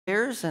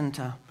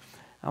And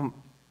I'm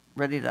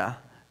ready to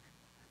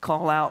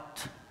call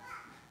out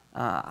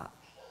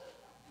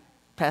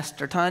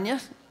Pastor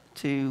Tonia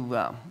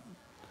to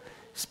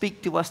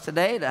speak to us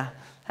today, to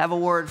have a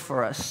word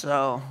for us.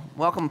 So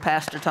welcome,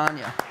 Pastor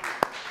Tonia.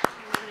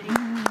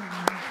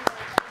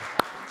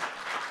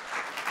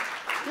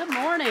 Good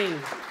morning.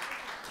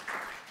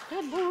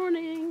 Good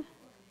morning.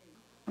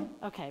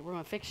 Okay, we're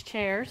going to fix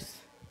chairs.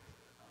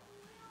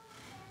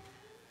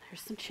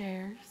 There's some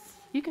chairs.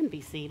 You can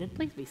be seated.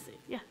 Please be seated.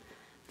 Yeah.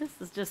 This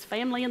is just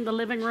family in the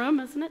living room,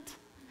 isn't it?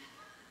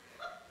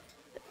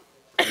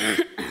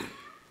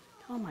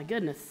 Oh, my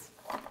goodness.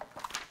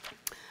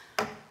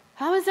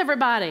 How is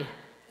everybody?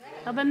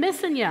 I've been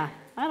missing you.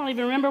 I don't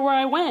even remember where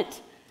I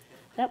went.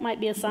 That might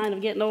be a sign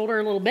of getting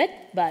older a little bit,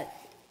 but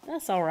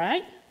that's all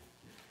right.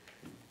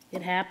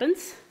 It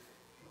happens.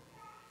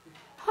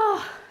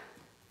 Oh,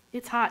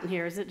 it's hot in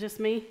here. Is it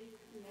just me?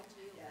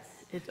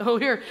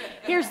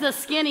 Here's the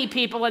skinny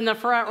people in the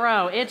front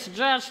row. It's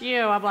just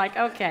you. I'm like,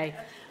 okay.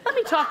 Let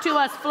me talk to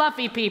us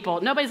fluffy people.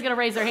 Nobody's going to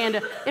raise their hand.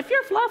 If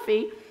you're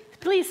fluffy,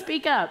 please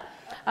speak up.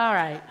 All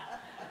right.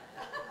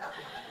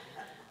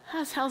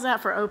 How's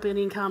that for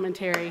opening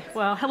commentary?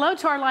 Well, hello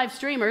to our live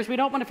streamers. We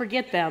don't want to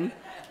forget them.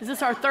 Is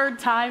this our third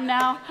time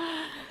now?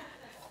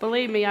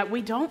 Believe me,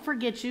 we don't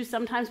forget you.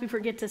 Sometimes we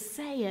forget to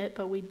say it,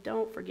 but we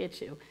don't forget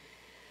you.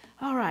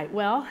 All right,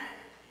 well,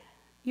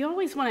 you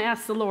always want to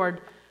ask the Lord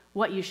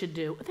what you should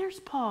do. There's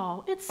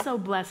Paul. It so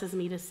blesses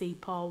me to see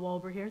Paul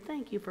Wolber here.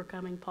 Thank you for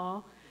coming,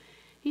 Paul.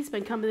 He's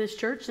been coming to this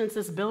church since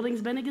this building's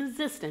been in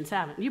existence,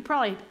 haven't you? You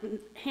probably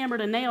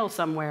hammered a nail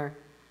somewhere,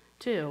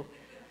 too.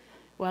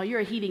 Well, you're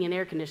a heating and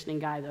air conditioning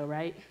guy, though,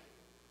 right?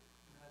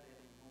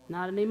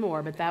 Not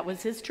anymore, but that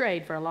was his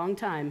trade for a long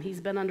time. He's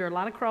been under a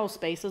lot of crawl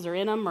spaces, or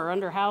in them, or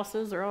under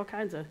houses, or all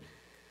kinds of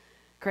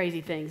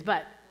crazy things.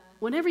 But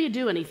whenever you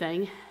do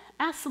anything,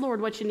 ask the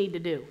Lord what you need to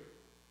do.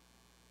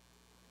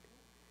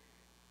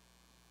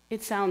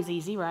 It sounds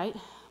easy, right?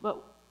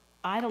 But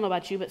I don't know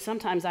about you, but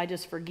sometimes I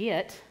just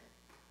forget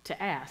to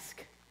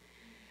ask.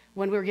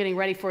 When we were getting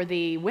ready for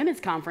the women's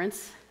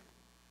conference,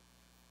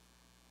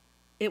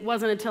 it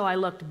wasn't until I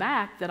looked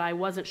back that I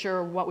wasn't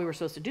sure what we were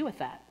supposed to do with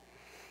that.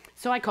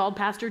 So I called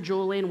Pastor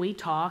Julie and we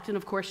talked, and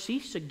of course she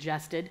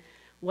suggested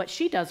what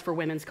she does for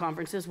women's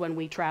conferences when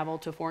we travel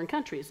to foreign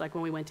countries, like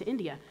when we went to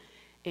India.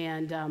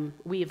 And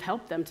we have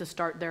helped them to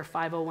start their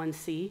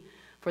 501c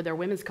for their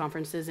women's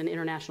conferences in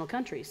international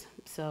countries.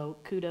 So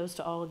kudos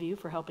to all of you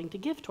for helping to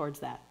give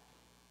towards that.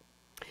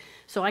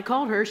 So I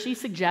called her, she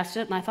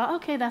suggested, and I thought,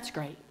 okay, that's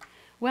great.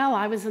 Well,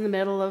 I was in the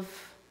middle of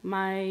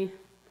my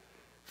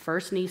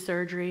first knee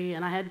surgery,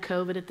 and I had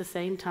COVID at the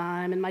same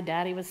time, and my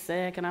daddy was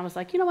sick, and I was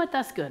like, you know what,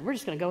 that's good. We're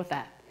just going to go with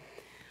that.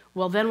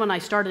 Well, then when I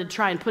started to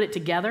try and put it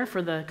together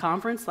for the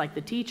conference, like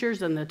the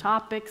teachers and the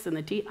topics, and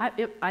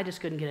I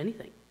just couldn't get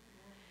anything.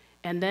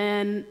 And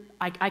then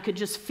I could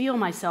just feel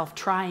myself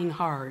trying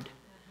hard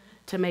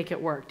to make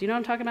it work. Do you know what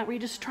I'm talking about? Where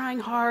you're just trying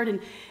hard, and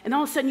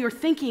all of a sudden you're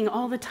thinking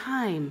all the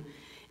time,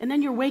 and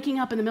then you're waking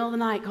up in the middle of the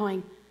night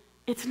going,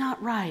 it's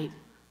not right.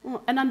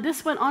 Well, and then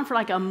this went on for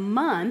like a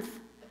month,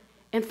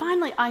 and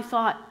finally I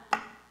thought,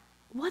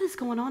 what is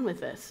going on with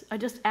this? I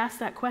just asked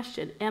that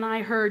question, and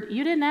I heard,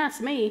 you didn't ask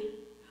me.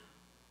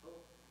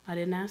 I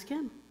didn't ask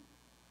him.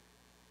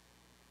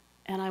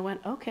 And I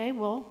went, okay,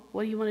 well,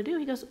 what do you want to do?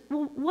 He goes,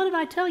 well, what did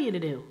I tell you to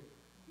do?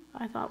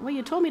 I thought, well,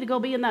 you told me to go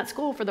be in that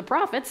school for the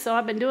prophets, so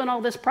I've been doing all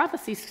this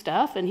prophecy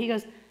stuff. And he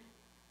goes,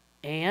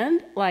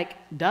 and? Like,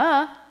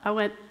 duh. I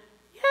went,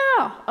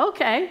 yeah,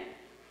 okay.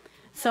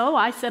 So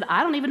I said,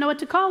 I don't even know what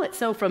to call it.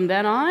 So from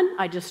then on,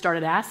 I just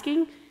started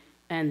asking,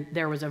 and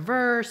there was a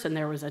verse, and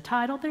there was a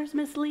title. There's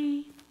Miss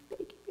Lee.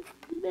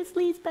 Miss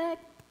Lee's back.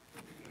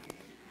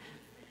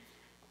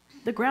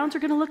 The grounds are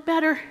going to look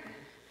better.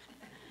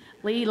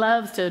 Lee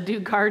loves to do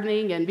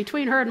gardening, and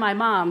between her and my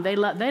mom, they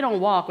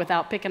don't walk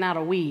without picking out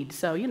a weed.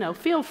 So,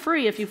 feel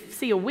free if you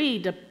see a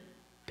weed to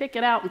pick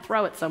it out and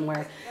throw it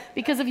somewhere.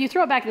 Because if you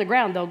throw it back in the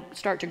ground, they'll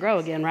start to grow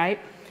again, right?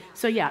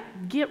 So, yeah,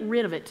 get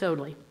rid of it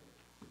totally.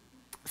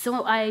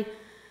 So I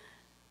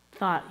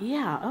thought,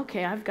 yeah,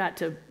 okay, I've got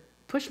to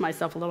push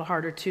myself a little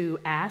harder to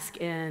ask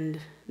and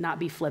not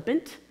be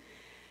flippant.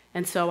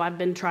 And so I've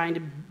been trying to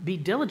be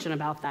diligent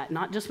about that,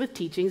 not just with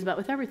teachings, but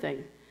with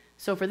everything.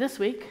 So for this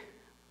week,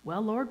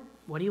 well, Lord,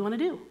 what do you want to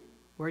do?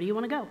 Where do you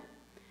want to go?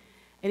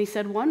 And he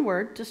said one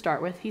word to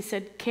start with. He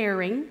said,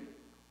 caring.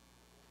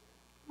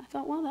 I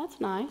thought, well, that's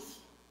nice.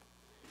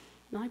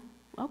 And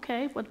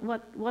okay,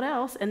 what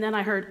else? And then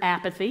I heard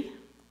apathy.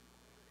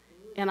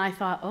 And I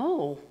thought,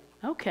 oh,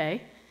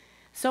 okay.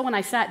 So when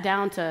I sat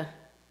down to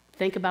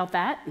think about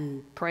that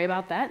and pray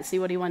about that and see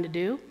what he wanted to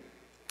do,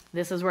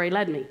 this is where he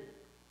led me.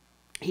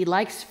 He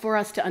likes for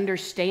us to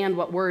understand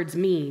what words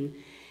mean.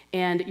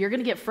 And you're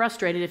going to get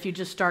frustrated if you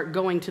just start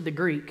going to the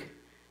Greek,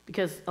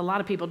 because a lot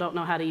of people don't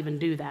know how to even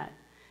do that.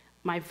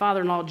 My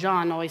father-in-law,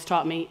 John, always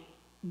taught me,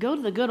 go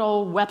to the good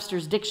old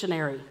Webster's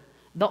Dictionary,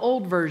 the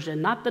old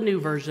version, not the new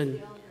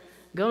version.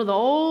 Go to the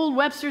old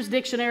Webster's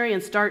Dictionary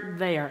and start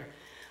there.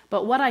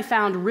 But what I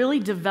found really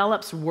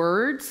develops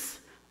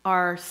words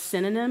are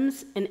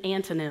synonyms and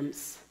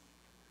antonyms.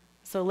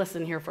 So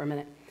listen here for a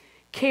minute.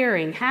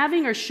 Caring,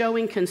 having or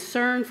showing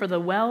concern for the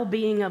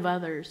well-being of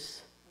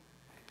others.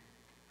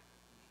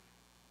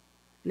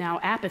 Now,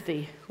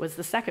 apathy was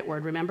the second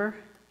word, remember?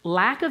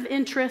 Lack of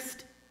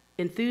interest,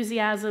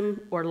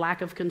 enthusiasm, or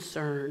lack of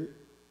concern.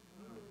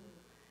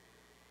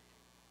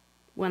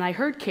 When I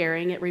heard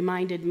caring, it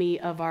reminded me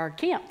of our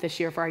camp this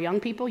year for our young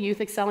people,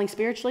 Youth Excelling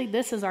Spiritually.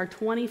 This is our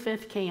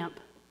 25th camp.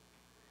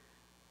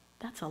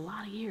 That's a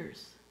lot of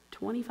years,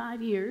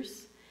 25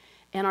 years.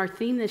 And our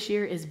theme this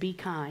year is Be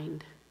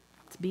Kind.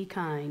 It's Be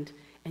Kind.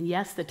 And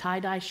yes, the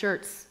tie-dye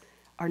shirts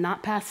are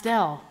not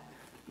pastel.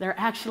 They're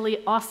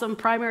actually awesome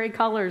primary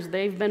colors.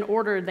 They've been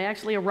ordered. They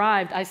actually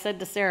arrived. I said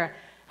to Sarah,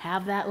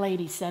 have that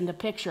lady send a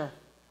picture.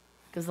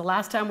 Because the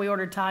last time we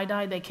ordered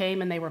tie-dye, they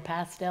came and they were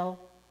pastel,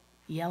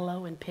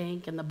 yellow and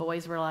pink, and the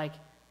boys were like,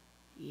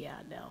 yeah,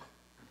 no.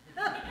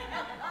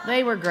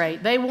 They were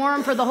great. They wore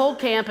them for the whole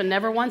camp, and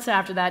never once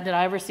after that did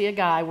I ever see a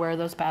guy wear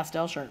those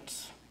pastel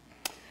shirts.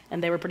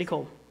 And they were pretty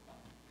cool.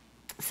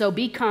 So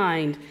be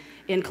kind.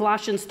 In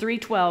Colossians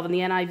 3:12 in the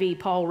NIV,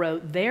 Paul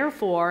wrote,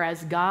 therefore,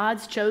 as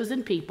God's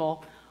chosen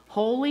people,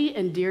 holy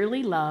and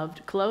dearly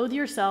loved, clothe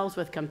yourselves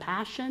with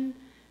compassion,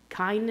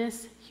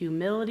 kindness,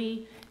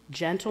 humility,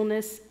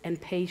 gentleness, and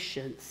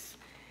patience.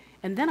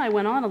 And then I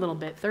went on a little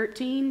bit.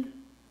 13,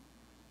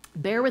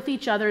 bear with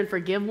each other and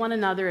forgive one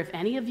another. If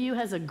any of you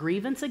has a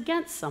grievance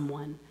against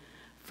someone,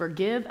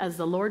 forgive as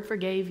the Lord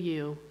forgave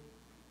you.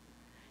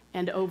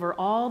 And over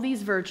all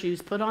these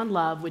virtues, put on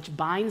love, which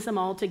binds them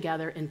all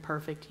together in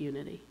perfect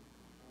unity.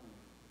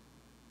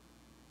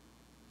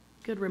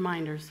 Good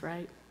reminders,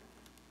 right?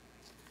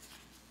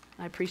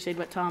 I appreciate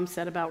what Tom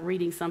said about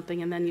reading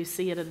something and then you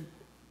see it at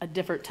a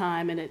different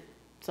time and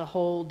it's a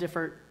whole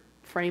different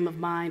frame of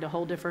mind, a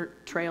whole different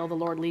trail the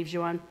Lord leads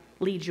you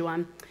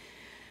on.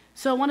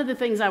 So one of the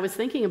things I was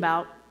thinking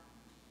about,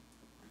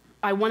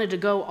 I wanted to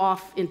go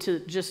off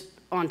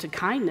onto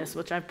kindness,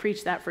 which I've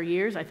preached that for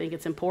years. I think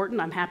it's important.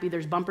 I'm happy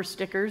there's bumper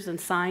stickers and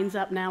signs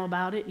up now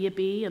about it,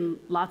 yippee, and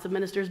lots of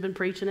ministers have been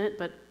preaching it,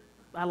 but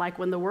I like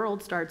when the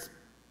world starts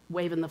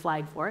waving the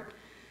flag for it.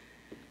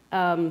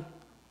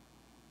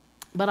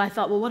 But I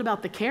thought, well, what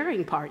about the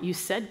caring part? You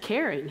said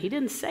caring. He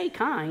didn't say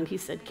kind, he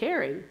said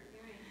caring.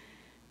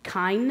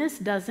 Kindness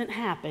doesn't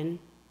happen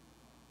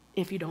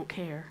if you don't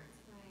care.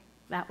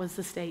 That was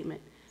the statement.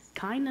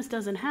 Kindness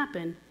doesn't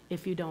happen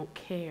if you don't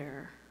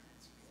care.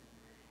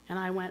 And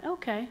I went,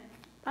 okay,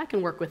 I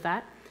can work with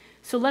that.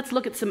 So let's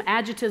look at some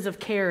adjectives of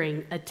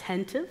caring.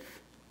 Attentive,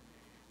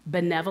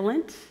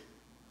 benevolent.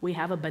 We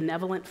have a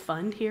benevolent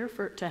fund here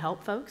to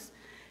help folks.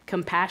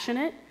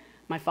 Compassionate.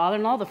 My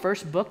father-in-law, the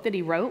first book that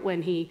he wrote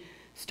when he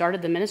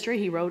started the ministry,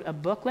 he wrote a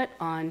booklet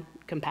on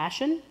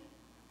compassion.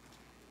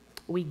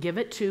 We give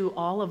it to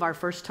all of our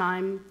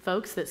first-time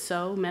folks that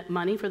sow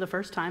money for the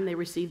first time. They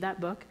receive that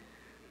book.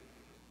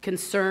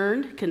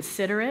 Concerned,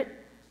 considerate,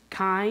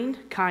 kind,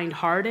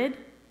 kind-hearted,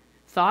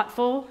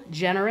 thoughtful,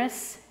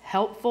 generous,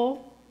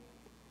 helpful,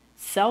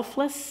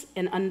 selfless,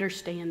 and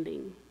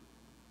understanding.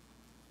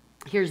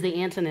 Here's the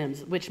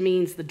antonyms, which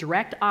means the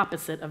direct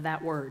opposite of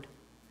that word.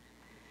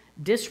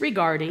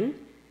 Disregarding,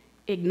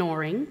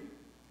 ignoring,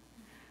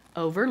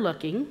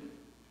 overlooking,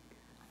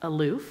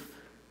 aloof.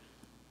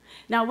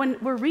 Now, when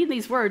we're reading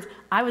these words,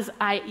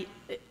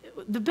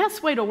 the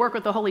best way to work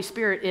with the Holy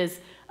Spirit is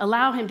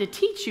allow him to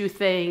teach you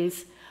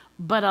things,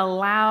 but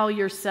allow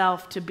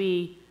yourself to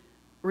be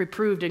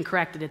reproved and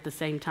corrected at the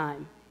same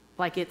time.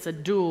 Like it's a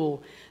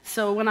duel.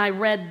 So when I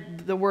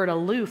read the word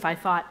aloof, I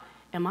thought,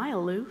 am I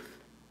aloof?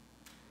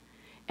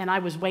 And I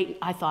was waiting,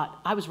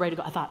 I was ready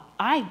to go.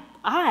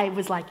 I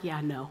was like,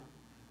 yeah, no.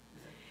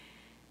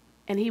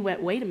 And he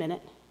went, wait a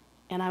minute.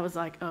 And I was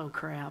like, oh,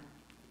 crap.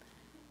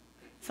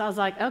 So I was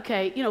like,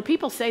 okay,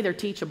 people say they're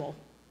teachable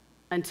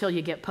until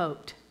you get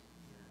poked.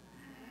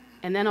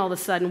 And then all of a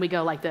sudden we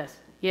go like this.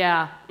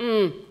 Yeah,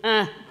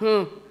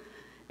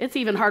 It's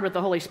even hard with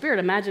the Holy Spirit.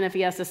 Imagine if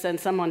he has to send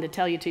someone to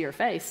tell you to your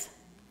face.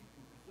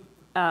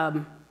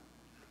 And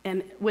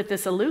with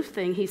this aloof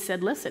thing, he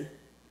said, listen,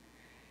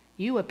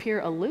 you appear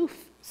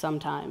aloof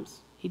sometimes.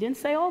 He didn't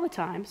say all the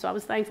time, so I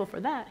was thankful for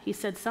that. He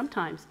said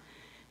sometimes.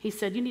 He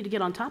said, you need to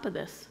get on top of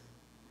this.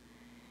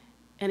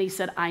 And he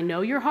said, I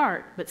know your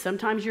heart, but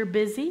sometimes you're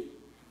busy,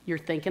 you're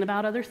thinking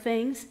about other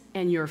things,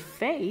 and your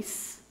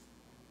face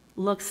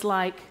looks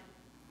like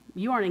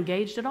you aren't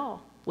engaged at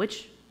all,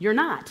 which you're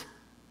not.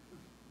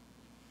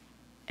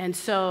 And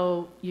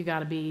so you got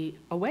to be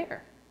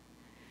aware.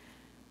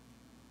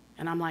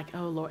 And I'm like,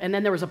 oh, Lord. And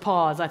then there was a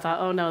pause. I thought,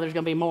 oh, no, there's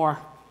going to be more.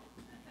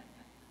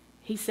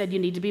 He said, you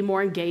need to be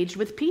more engaged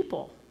with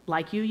people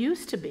like you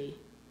used to be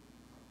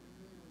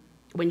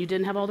when you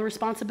didn't have all the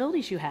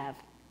responsibilities you have.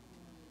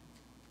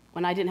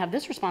 When I didn't have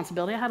this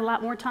responsibility, I had a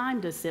lot more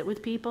time to sit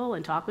with people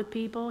and talk with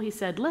people. He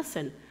said,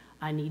 listen,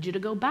 I need you to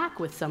go back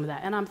with some of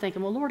that. And I'm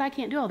thinking, well, Lord, I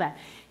can't do all that.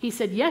 He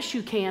said, yes,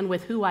 you can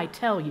with who I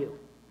tell you.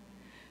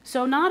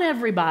 So not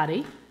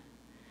everybody.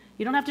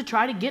 You don't have to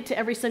try to get to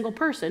every single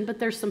person, but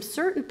there's some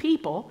certain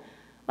people,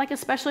 like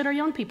especially at our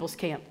young people's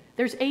camp.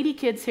 There's 80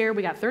 kids here.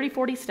 We got 30,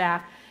 40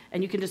 staff.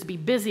 and you can just be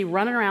busy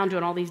running around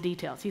doing all these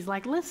details. He's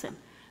like, listen,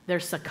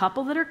 there's a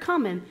couple that are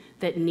coming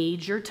that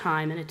need your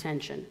time and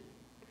attention.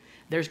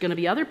 There's going to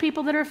be other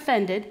people that are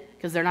offended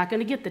because they're not going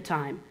to get the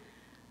time.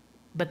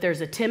 But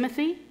there's a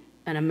Timothy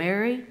and a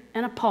Mary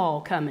and a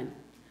Paul coming.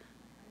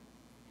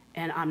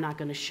 And I'm not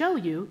going to show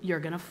you, you're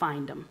going to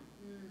find them.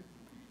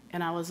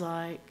 And I was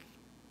like,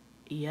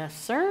 yes,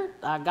 sir,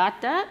 I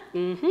got that.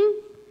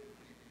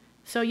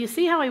 So you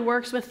see how he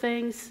works with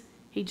things?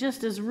 He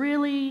just is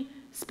really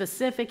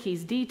specific.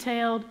 He's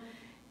detailed.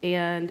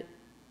 And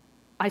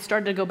I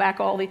started to go back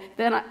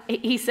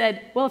he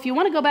said, well, if you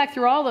want to go back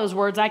through all those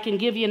words, I can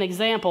give you an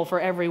example for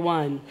every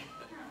one.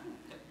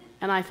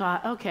 And I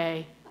thought,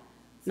 okay,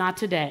 not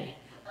today.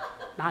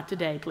 Not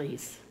today,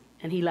 please.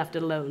 And he left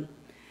it alone.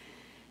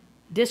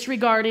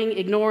 Disregarding,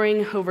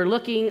 ignoring,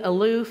 overlooking,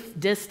 aloof,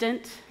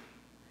 distant.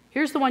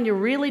 Here's the one you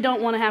really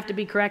don't want to have to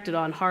be corrected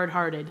on,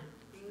 hard-hearted.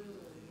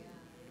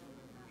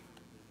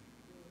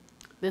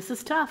 This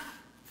is tough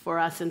for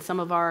us in some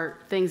of our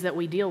things that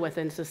we deal with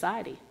in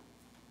society.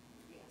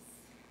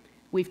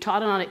 We've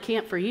taught it on at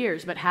camp for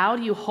years, but how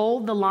do you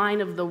hold the line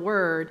of the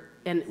word?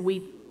 And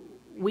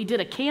we did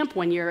a camp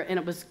one year, and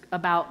it was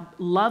about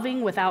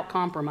loving without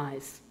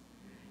compromise.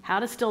 How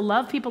to still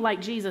love people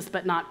like Jesus,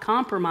 but not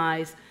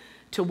compromise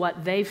to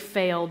what they've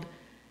failed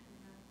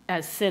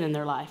as sin in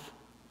their life.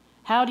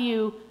 How do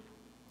you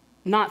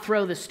not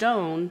throw the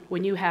stone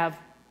when you have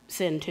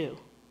sin too?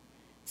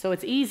 So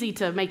it's easy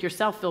to make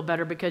yourself feel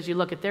better because you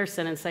look at their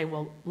sin and say,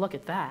 well, look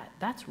at that.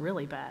 That's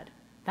really bad.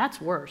 That's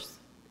worse.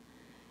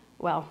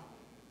 Well,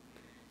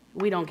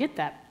 we don't get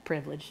that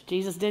privilege.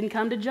 Jesus didn't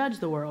come to judge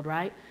the world,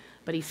 right?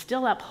 But he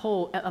still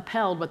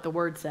upheld what the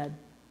word said.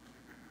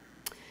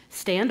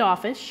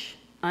 Standoffish,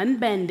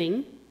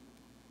 unbending,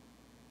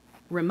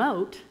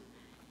 remote,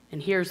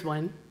 and here's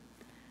one,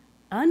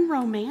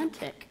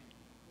 unromantic.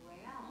 Wow.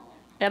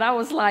 And I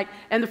was like,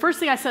 and the first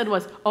thing I said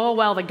was, oh,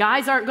 well, the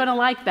guys aren't going to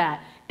like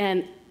that.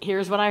 And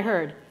here's what I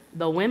heard.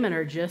 The women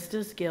are just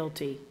as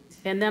guilty.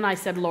 And then I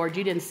said, Lord,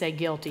 you didn't say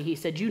guilty. He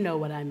said, you know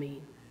what I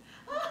mean.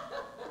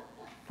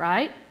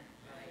 Right?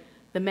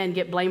 The men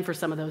get blamed for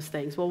some of those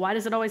things. Well, why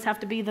does it always have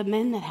to be the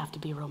men that have to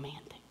be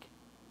romantic?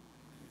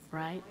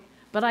 Right?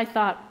 But I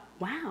thought,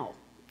 wow,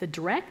 the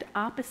direct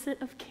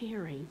opposite of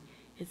caring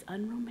is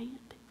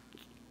unromantic.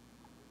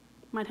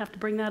 Might have to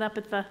bring that up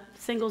at the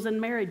singles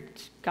and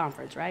marriage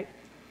conference, right?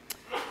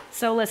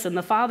 So listen,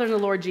 the Father and the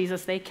Lord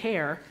Jesus, they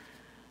care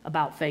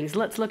about things.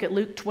 Let's look at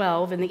Luke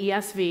 12 in the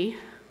ESV.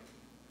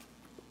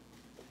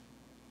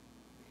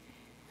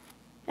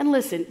 And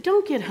listen,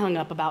 don't get hung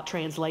up about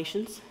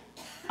translations.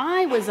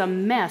 I was a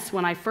mess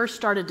when I first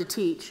started to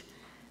teach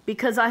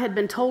because I had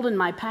been told in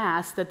my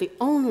past that the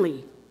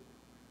only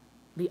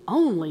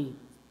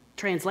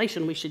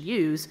translation we should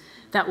use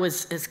that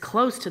was as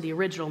close to the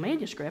original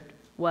manuscript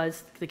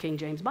was the King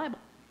James Bible.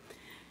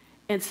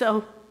 And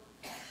so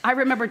I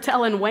remember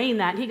telling Wayne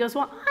that, and he goes,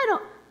 well,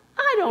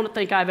 I don't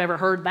think I've ever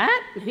heard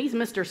that. And he's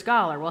Mr.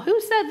 Scholar. Well, who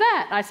said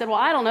that? I said, well,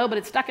 I don't know, but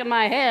it stuck in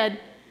my head.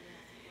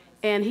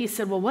 And he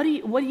said, well, what are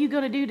you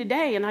going to do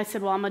today? And I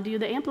said, well, I'm going to do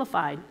the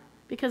Amplified,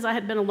 because I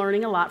had been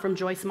learning a lot from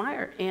Joyce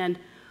Meyer. And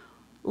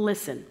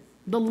listen,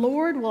 the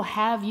Lord will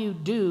have you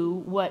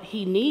do what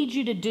he needs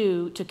you to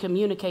do to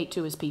communicate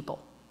to his people.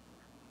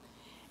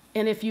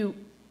 And if you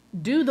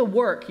do the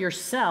work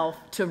yourself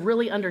to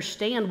really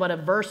understand what a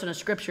verse in a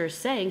scripture is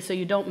saying so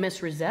you don't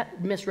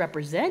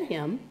misrepresent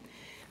him,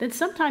 then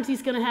sometimes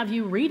he's going to have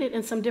you read it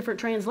in some different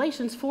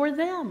translations for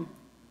them.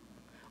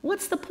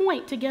 What's the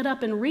point to get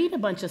up and read a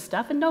bunch of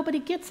stuff and nobody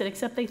gets it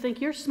except they think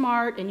you're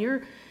smart and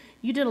you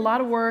did a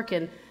lot of work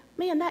and,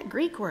 man, that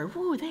Greek word,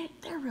 woo,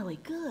 they're really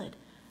good.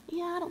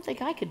 Yeah, I don't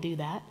think I could do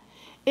that.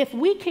 If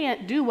we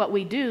can't do what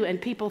we do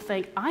and people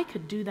think, I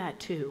could do that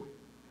too,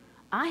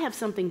 I have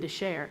something to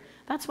share.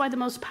 That's why the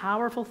most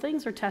powerful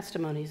things are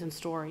testimonies and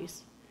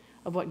stories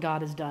of what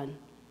God has done.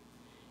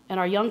 And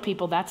our young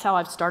people, that's how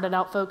I've started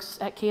out folks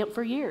at camp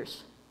for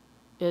years,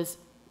 is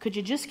could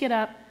you just get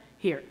up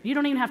here? You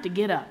don't even have to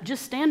get up.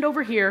 Just stand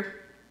over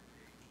here.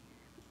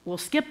 We'll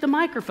skip the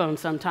microphone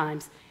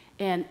sometimes.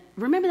 And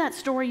remember that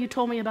story you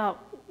told me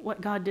about what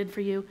God did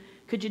for you?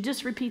 Could you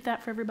just repeat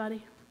that for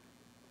everybody?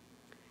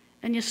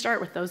 And you start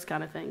with those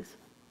kind of things.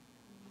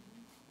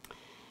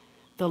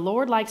 The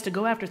Lord likes to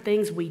go after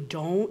things we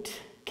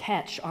don't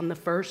catch on the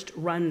first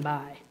run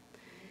by.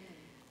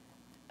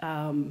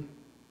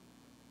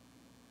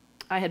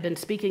 I had been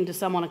speaking to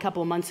someone a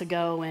couple of months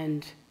ago,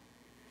 and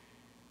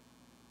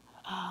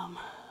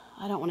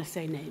I don't want to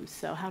say names,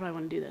 so how do I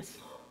want to do this?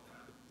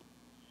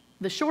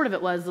 The short of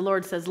it was the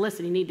Lord says,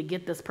 listen, you need to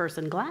get this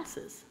person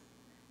glasses.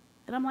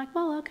 And I'm like,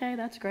 well, okay,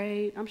 that's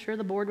great. I'm sure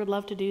the board would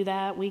love to do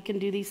that. We can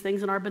do these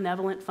things in our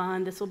benevolent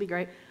fund. This will be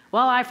great.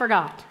 Well, I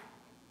forgot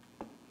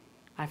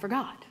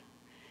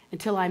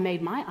until I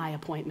made my eye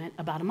appointment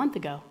about a month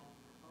ago.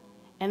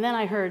 And then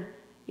I heard,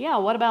 yeah,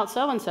 what about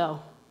so-and-so?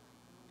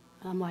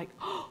 And I'm like,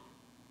 oh,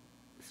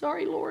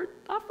 sorry, Lord,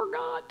 I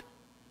forgot.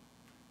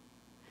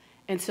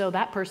 And so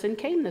that person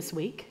came this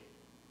week.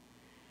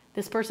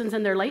 This person's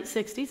in their late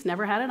 60s,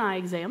 never had an eye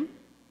exam.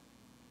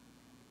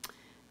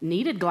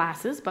 needed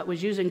glasses, but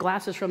was using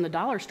glasses from the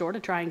dollar store to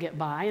try and get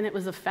by, and it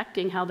was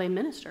affecting how they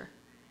minister.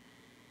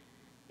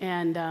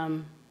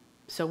 And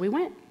so we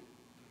went.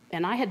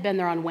 And I had been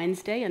there on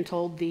Wednesday and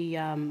told the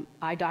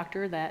eye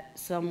doctor that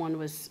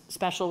someone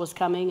special was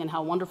coming and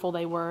how wonderful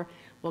they were.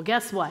 Well,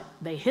 guess what?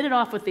 They hit it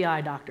off with the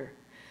eye doctor.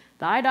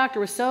 The eye doctor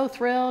was so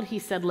thrilled. He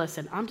said,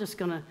 "Listen, I'm just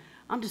gonna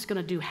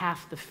do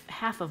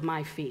half of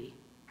my fee."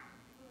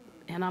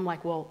 And I'm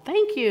like, "Well,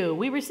 thank you.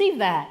 We received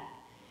that."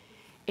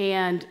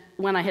 And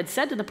when I had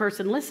said to the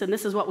person, "Listen,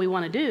 this is what we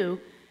want to do,"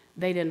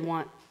 they didn't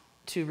want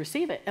to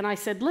receive it. And I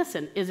said,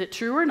 "Listen, is it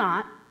true or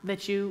not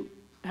that you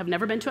have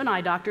never been to an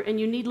eye doctor and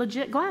you need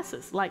legit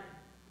glasses? Like,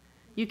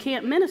 you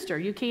can't minister.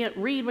 You can't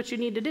read what you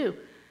need to do."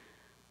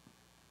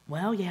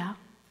 "Well, yeah."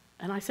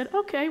 And I said,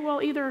 "Okay,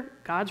 well, either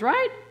God's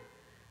right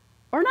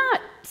or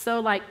not. So,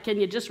 like, can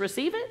you just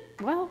receive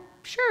it?" "Well,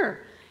 sure."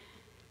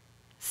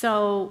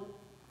 So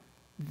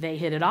they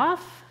hit it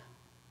off,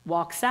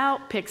 walks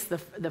out, picks the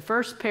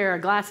first pair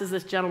of glasses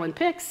this gentleman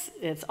picks.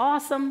 It's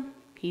awesome.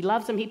 He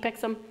loves them. He picks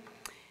them.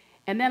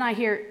 And then I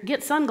hear,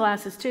 "Get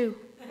sunglasses, too."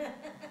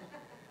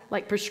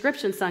 Like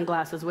prescription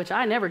sunglasses, which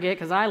I never get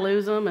because I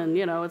lose them. And,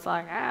 it's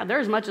like, they're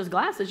as much as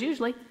glasses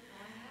usually.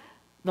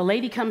 The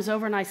lady comes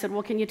over and I said,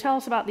 "Well, can you tell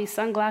us about these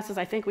sunglasses?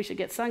 I think we should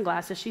get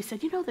sunglasses." She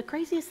said, "The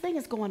craziest thing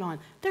is going on.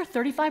 They're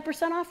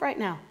 35% off right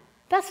now.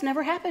 That's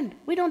never happened.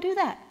 We don't do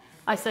that."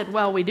 I said,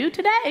 "Well, we do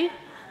today."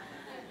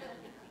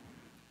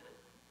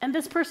 And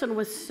this person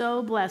was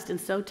so blessed and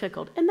so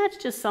tickled. And that's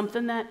just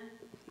something that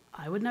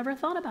I would never have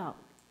thought about.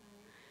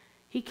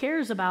 He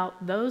cares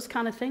about those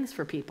kind of things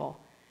for people.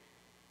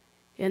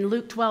 In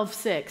Luke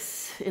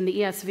 12:6, in the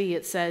ESV,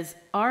 it says,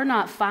 "Are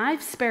not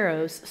 5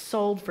 sparrows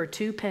sold for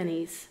 2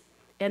 pennies,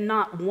 and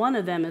not one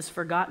of them is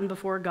forgotten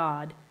before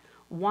God?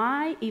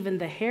 Why, even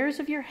the hairs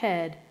of your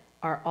head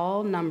are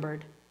all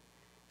numbered.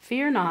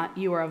 Fear not,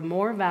 you are of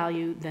more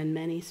value than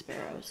many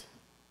sparrows."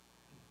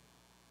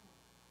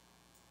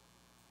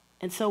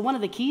 And so one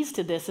of the keys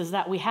to this is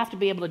that we have to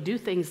be able to do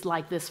things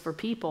like this for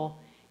people,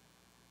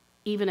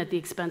 even at the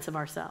expense of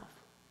ourselves.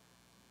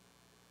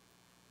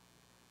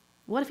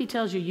 What if he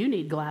tells you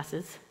need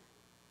glasses,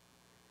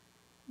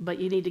 but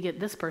you need to get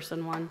this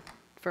person one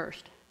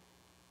first?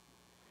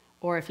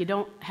 Or if you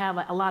don't have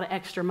a lot of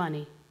extra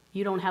money,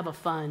 you don't have a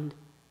fund,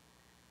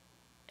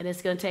 and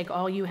it's going to take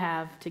all you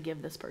have to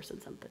give this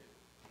person something.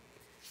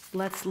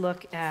 Let's go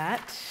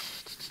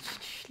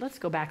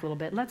back a little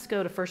bit. Let's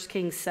go to 1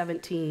 Kings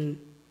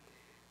 17.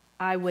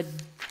 I would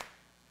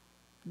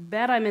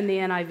bet I'm in the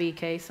NIV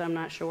case. I'm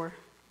not sure.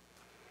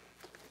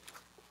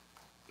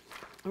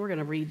 We're going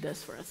to read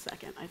this for a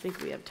second. I think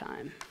we have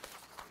time.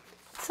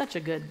 It's such a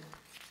good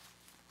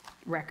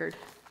record.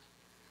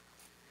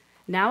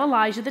 "Now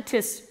Elijah the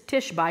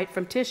Tishbite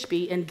from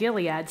Tishbe in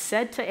Gilead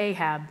said to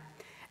Ahab,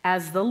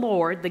 'As the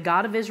Lord, the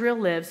God of Israel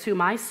lives,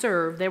 whom I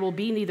serve, there will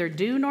be neither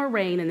dew nor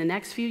rain in the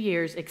next few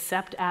years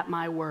except at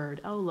my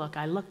word.'" Oh, look,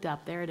 I looked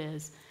up. There it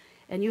is.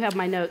 And you have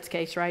my notes,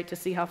 Case, right, to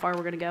see how far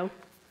we're going to go?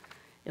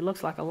 It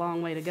looks like a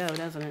long way to go,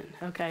 doesn't it?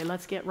 Okay,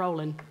 let's get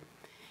rolling.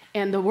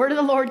 "And the word of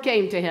the Lord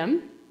came to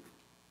him,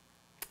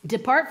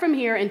 'Depart from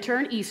here and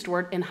turn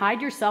eastward and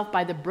hide yourself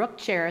by the brook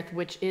Cherith,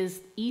 which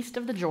is east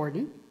of the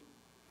Jordan.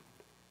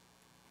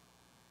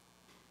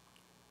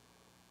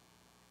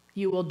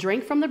 You will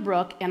drink from the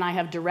brook, and I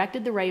have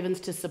directed the ravens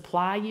to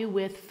supply you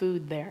with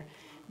food there.'"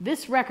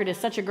 This record is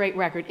such a great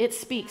record. It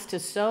speaks to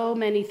so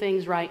many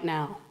things right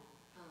now.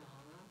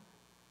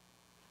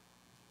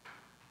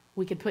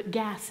 We could put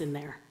gas in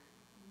there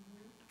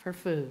for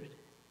food.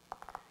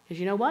 Because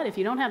you know what? If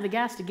you don't have the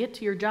gas to get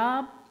to your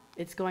job,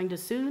 it's going to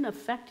soon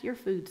affect your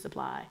food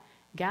supply.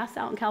 Gas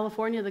out in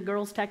California, the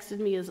girls texted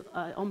me, is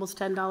almost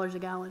 $10 a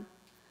gallon.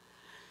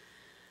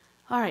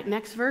 All right,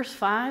 next verse,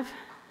 5.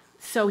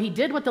 "So he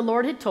did what the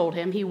Lord had told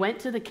him. He went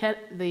to the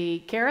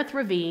Kerith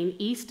ravine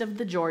east of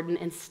the Jordan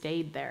and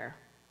stayed there.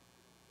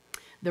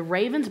 The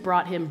ravens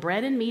brought him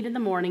bread and meat in the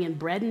morning and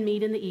bread and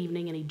meat in the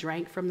evening, and he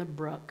drank from the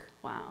brook."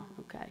 Wow,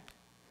 okay.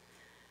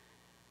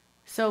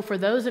 So for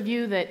those of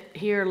you that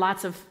hear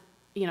lots of,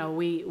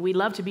 we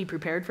love to be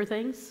prepared for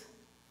things,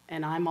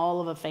 and I'm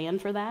all of a fan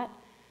for that.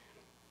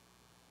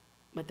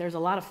 But there's a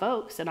lot of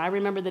folks, and I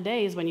remember the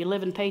days when you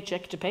live in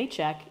paycheck to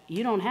paycheck,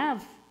 you don't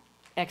have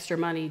extra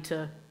money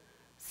to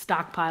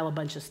stockpile a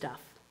bunch of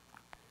stuff.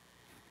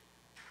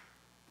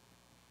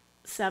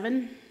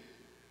 7.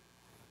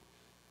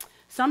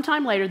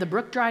 "Sometime later, the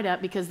brook dried up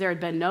because there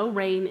had been no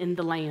rain in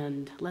the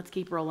land." Let's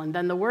keep rolling.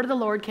 "Then the word of the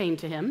Lord came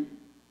to him,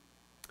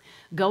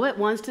 'Go at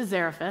once to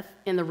Zarephath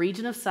in the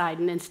region of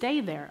Sidon and stay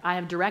there. I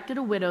have directed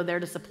a widow there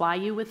to supply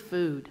you with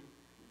food.'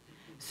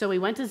 So he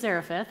went to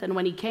Zarephath, and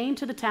when he came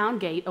to the town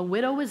gate, a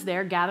widow was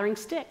there gathering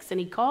sticks, and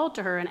he called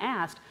to her and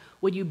asked,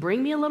 'Would you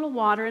bring me a little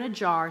water in a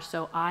jar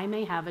so I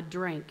may have a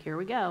drink?'" Here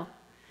we go.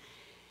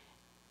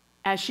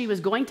 As she was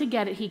going to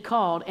get it, he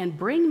called, "And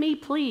bring me,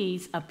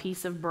 please, a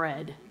piece of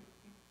bread."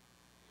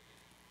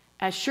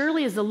 "As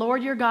surely as the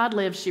Lord your God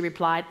lives," she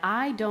replied,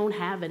 "I don't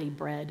have any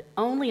bread,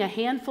 only a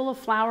handful of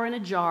flour in a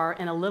jar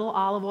and a little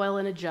olive oil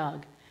in a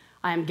jug.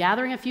 I am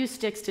gathering a few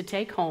sticks to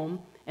take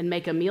home, and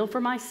make a meal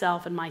for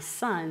myself and my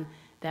son,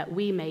 that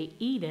we may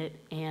eat it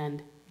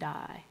and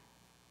die."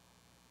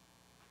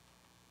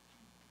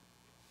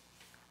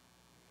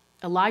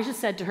 Elijah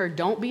said to her,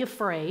 "Don't be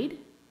afraid.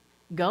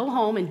 Go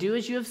home and do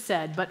as you have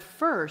said, but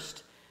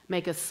first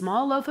make a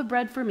small loaf of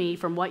bread for me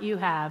from what you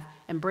have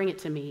and bring it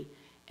to me,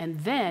 and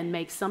then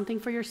make something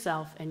for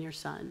yourself and your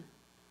son.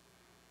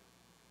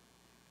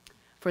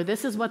 For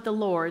this is what the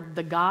Lord,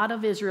 the God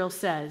of Israel,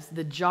 says: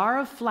 the jar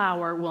of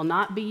flour will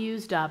not be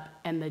used up,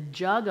 and the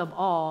jug of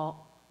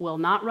oil will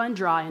not run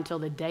dry until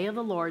the day of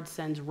the Lord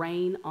sends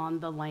rain on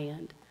the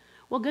land."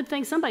 Well, good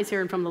thing somebody's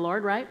hearing from the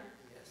Lord, right?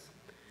 Yes.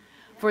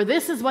 For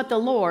this is what the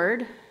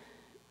Lord,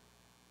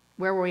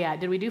 where were we at?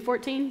 Did we do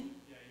 14?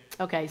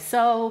 Yeah. Okay,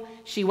 so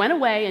she went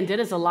away and did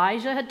as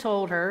Elijah had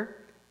told her,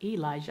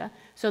 Elijah.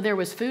 So there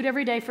was food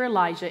every day for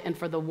Elijah and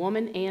for the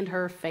woman and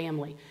her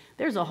family.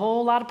 There's a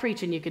whole lot of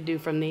preaching you could do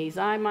from these.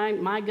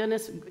 My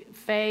goodness,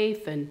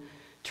 faith and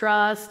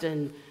trust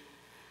and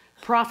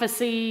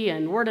prophecy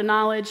and word of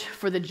knowledge.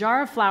 For the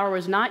jar of flour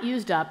was not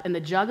used up, and the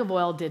jug of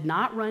oil did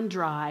not run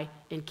dry,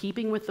 in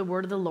keeping with the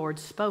word of the Lord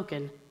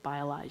spoken by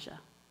Elijah.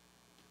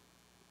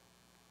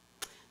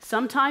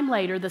 Sometime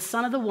later, the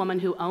son of the woman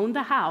who owned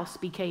the house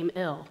became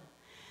ill.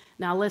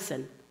 Now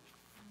listen,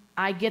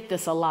 I get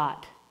this a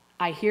lot.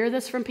 I hear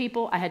this from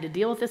people. I had to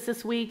deal with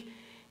this week.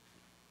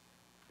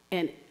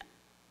 And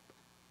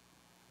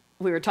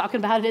we were talking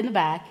about it in the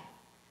back.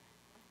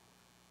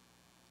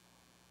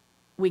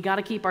 We got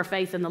to keep our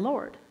faith in the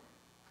Lord.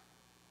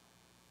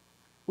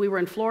 We were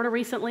in Florida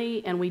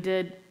recently, and we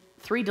did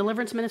 3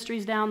 deliverance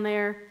ministries down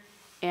there,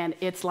 and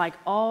it's like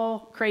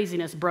all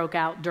craziness broke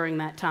out during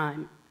that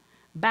time.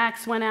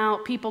 Backs went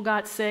out, people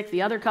got sick,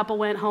 the other couple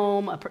went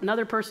home,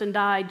 another person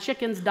died,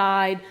 chickens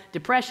died,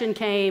 depression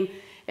came.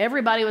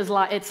 Everybody was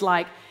like, it's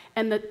like,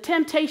 and the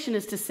temptation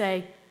is to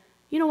say,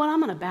 you know what, I'm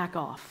going to back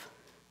off.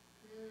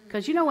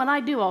 Because you know, when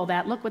I do all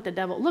that, look what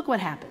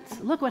happens.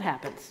 Look what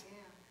happens.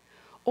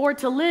 Or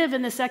to live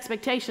in this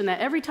expectation that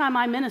every time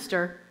I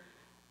minister,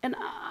 and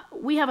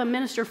we have a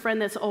minister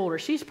friend that's older.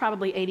 She's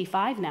probably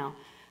 85 now.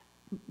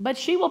 But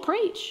she will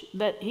preach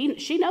that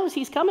she knows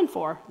he's coming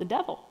for the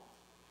devil.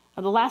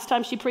 The last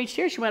time she preached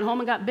here, she went home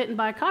and got bitten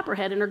by a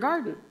copperhead in her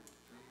garden.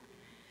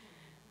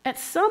 At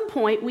some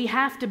point, we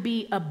have to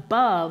be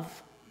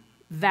above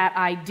that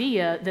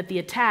idea that the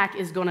attack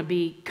is going to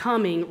be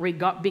coming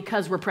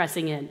because we're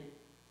pressing in.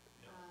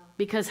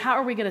 Because how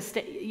are we going to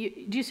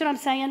stay? Do you see what I'm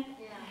saying?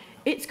 Yeah.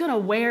 It's going to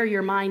wear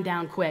your mind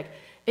down quick.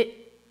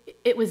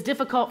 It was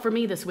difficult for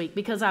me this week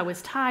because I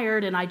was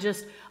tired, and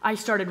I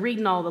started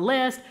reading all the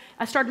lists.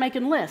 I started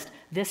making lists.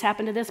 This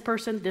happened to this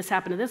person, this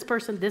happened to this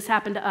person, this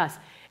happened to us.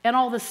 And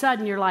all of a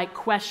sudden, you're like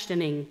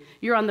questioning.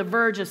 You're on the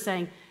verge of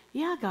saying,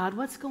 yeah, God,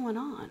 what's going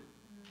on?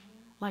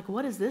 Like,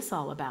 what is this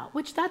all about?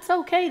 Which that's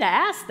okay to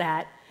ask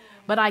that,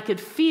 but I could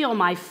feel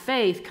my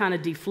faith kind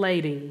of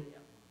deflating.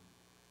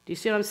 Do you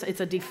see what I'm saying?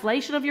 It's a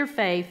deflation of your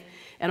faith,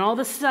 and all of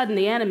a sudden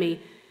the enemy,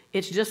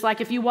 it's just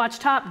like if you watch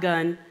Top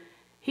Gun,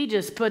 he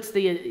just puts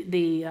did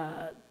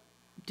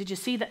you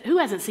see that? Who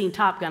hasn't seen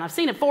Top Gun? I've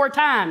seen it 4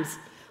 times,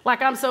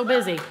 like I'm so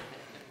busy.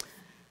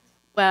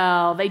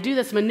 Well, they do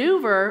this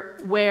maneuver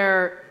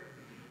where,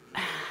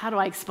 how do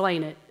I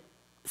explain it?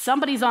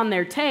 Somebody's on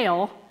their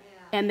tail,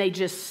 and they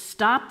just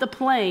stop the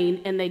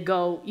plane, and they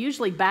go,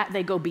 usually back,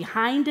 they go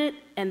behind it,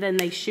 and then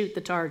they shoot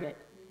the target.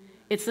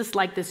 It's just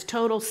like this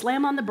total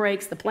slam on the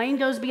brakes, the plane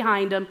goes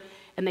behind them,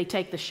 and they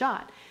take the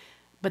shot.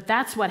 But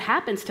that's what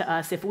happens to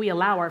us if we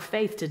allow our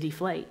faith to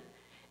deflate.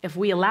 If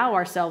we allow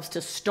ourselves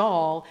to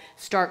stall,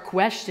 start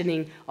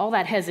questioning, all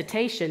that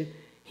hesitation,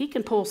 he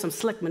can pull some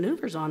slick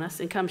maneuvers on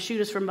us and come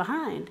shoot us from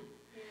behind.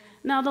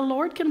 Now, the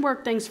Lord can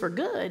work things for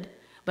good,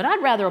 but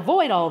I'd rather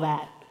avoid all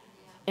that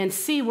and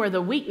see where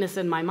the weakness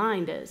in my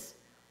mind is.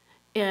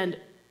 And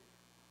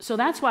so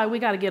that's why we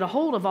got to get a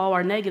hold of all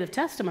our negative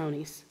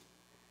testimonies.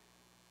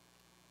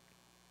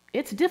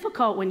 It's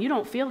difficult when you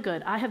don't feel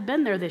good. I have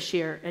been there this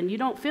year, and you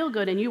don't feel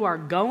good, and you are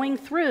going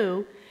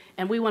through,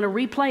 and we want to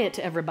replay it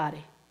to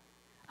everybody.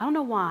 I don't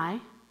know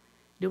why.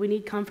 Do we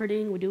need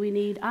comforting?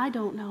 I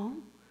don't know.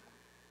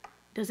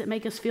 Does it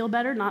make us feel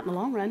better? Not in the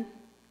long run.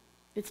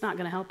 It's not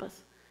going to help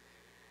us.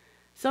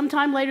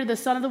 Sometime later, the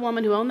son of the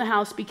woman who owned the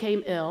house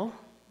became ill,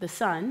 the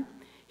son.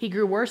 He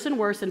grew worse and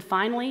worse and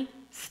finally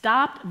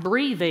stopped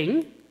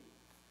breathing.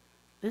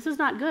 This is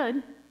not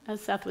good,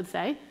 as Seth would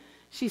say.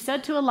 She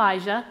said to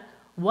Elijah,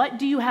 "What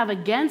do you have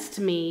against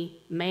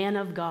me, man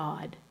of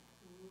God?"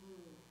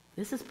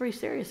 This is pretty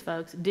serious,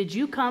 folks. "Did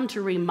you come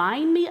to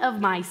remind me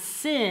of my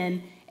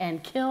sin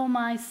and kill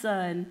my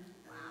son?"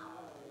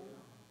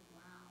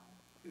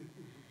 Wow.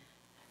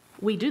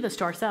 We do this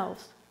to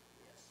ourselves.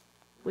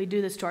 We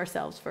do this to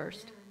ourselves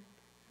first.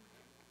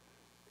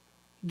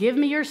 "Give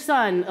me your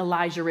son,"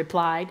 Elijah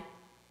replied.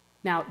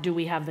 Now, do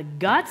we have the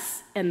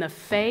guts and the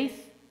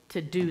faith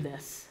to do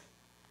this?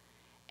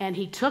 And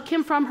he took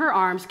him from her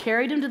arms,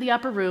 carried him to the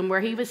upper room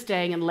where he was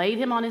staying, and laid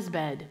him on his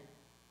bed.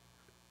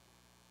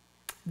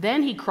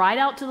 Then he cried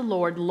out to the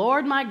Lord,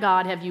 "Lord my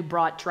God, have you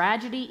brought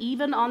tragedy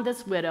even on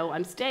this widow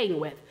I'm staying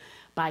with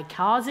by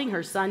causing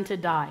her son to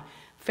die?"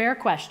 Fair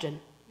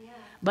question.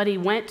 But he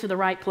went to the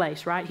right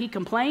place, right? He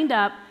complained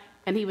up,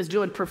 and he was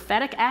doing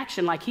prophetic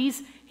action. Like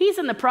he's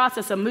in the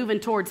process of moving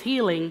towards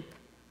healing,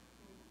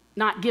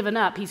 not giving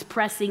up. He's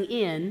pressing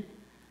in.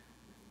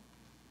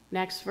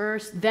 Next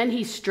verse. Then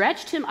he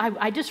stretched him.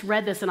 I just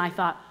read this, and I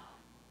thought,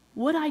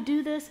 would I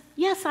do this?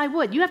 Yes, I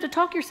would. You have to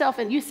talk yourself,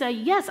 and you say,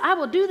 yes, I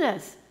will do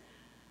this.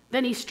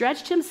 Then he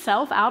stretched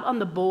himself out on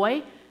the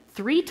boy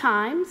 3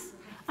 times.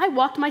 I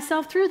walked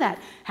myself through that.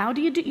 How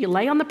do? You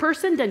lay on the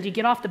person, then you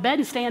get off the bed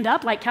and stand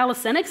up like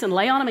calisthenics and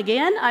lay on them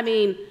again? I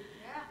mean,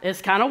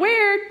 it's kind of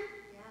weird.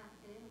 Yeah,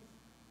 it is.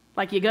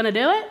 Like, you going to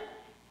do it?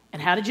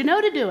 And how did you know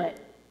to do it?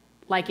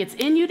 Like, it's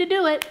in you to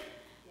do it.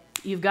 Yeah.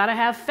 You've got to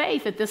have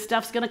faith that this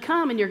stuff's going to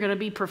come, and you're going to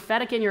be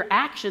prophetic in your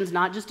actions,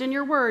 not just in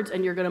your words,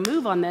 and you're going to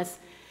move on this.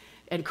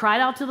 And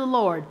cried out to the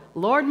Lord,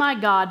 Lord my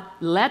God,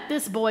 let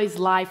this boy's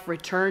life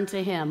return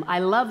to him. I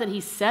love that he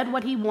said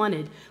what he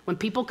wanted. When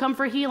people come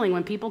for healing,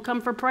 when people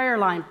come for prayer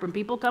line, when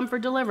people come for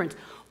deliverance,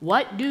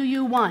 what do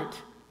you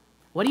want?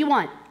 What do you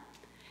want?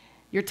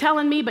 You're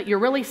telling me, but you're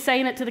really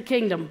saying it to the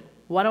kingdom.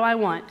 What do I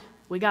want?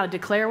 We got to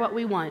declare what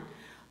we want.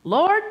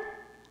 Lord,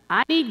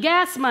 I need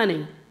gas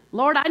money.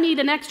 Lord, I need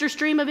an extra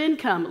stream of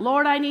income.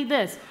 Lord, I need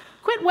this.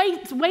 Quit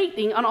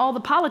waiting on all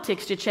the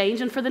politics to change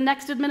and for the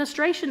next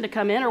administration to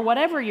come in or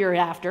whatever you're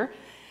after.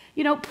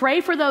 You know, pray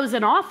for those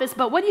in office,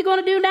 but what are you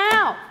going to do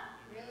now?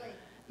 Really?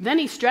 Then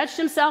he stretched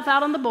himself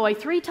out on the boy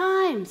 3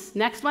 times.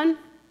 Next one.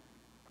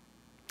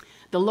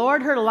 The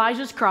Lord heard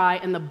Elijah's cry,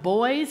 and the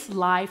boy's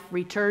life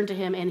returned to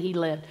him, and he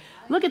lived.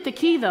 Look at the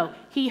key, though.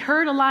 He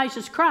heard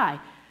Elijah's cry.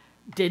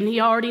 Didn't he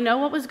already know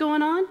what was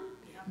going on?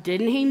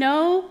 Didn't he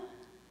know?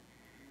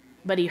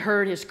 But he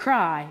heard his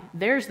cry.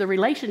 There's the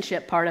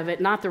relationship part of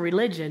it, not the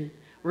religion.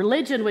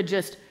 Religion would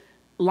just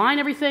line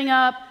everything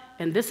up,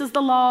 and this is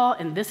the law,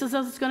 and this is how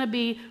it's going to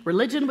be.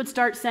 Religion would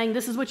start saying,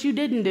 this is what you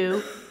didn't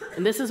do,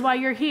 and this is why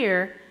you're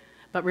here.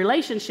 But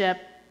relationship,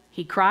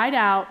 he cried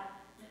out,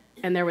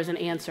 and there was an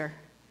answer.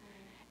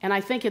 And I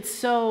think it's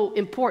so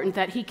important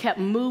that he kept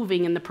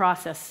moving in the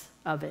process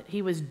of it.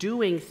 He was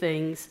doing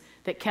things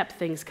that kept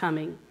things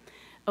coming.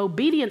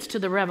 Obedience to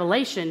the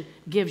revelation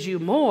gives you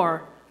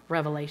more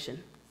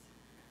revelation.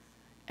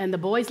 And the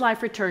boy's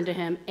life returned to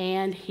him,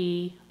 and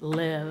he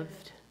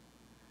lived.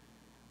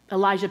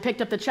 Elijah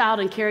picked up the child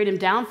and carried him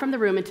down from the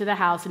room into the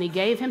house, and he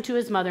gave him to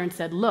his mother and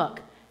said, look,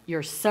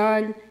 your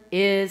son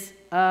is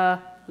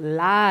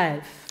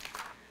alive.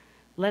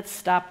 Let's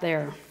stop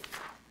there.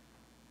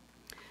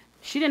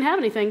 She didn't have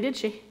anything, did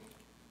she?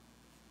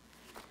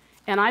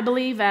 And I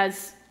believe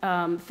as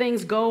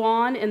things go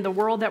on in the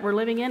world that we're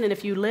living in, and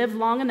if you live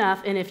long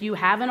enough, and if you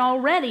haven't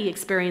already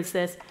experienced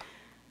this,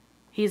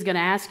 he's going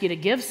to ask you to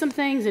give some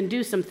things and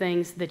do some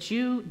things that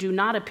you do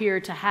not appear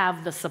to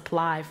have the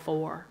supply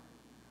for,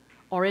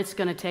 or it's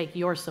going to take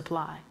your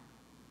supply.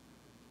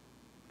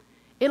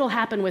 It'll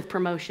happen with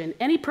promotion.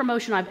 Any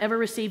promotion I've ever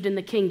received in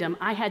the kingdom,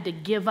 I had to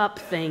give up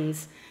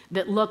things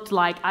that looked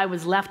like I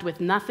was left with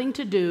nothing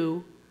to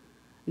do,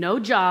 no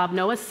job,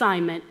 no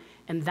assignment,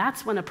 and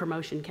that's when a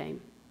promotion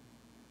came.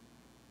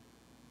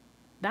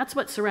 That's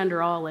what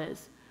surrender all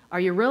is. Are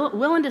you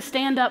willing to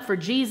stand up for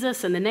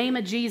Jesus in the name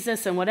of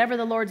Jesus and whatever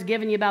the Lord's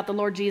given you about the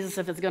Lord Jesus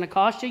if it's going to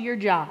cost you your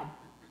job?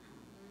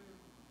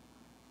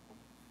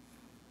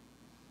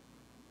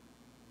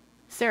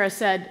 Sarah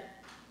said,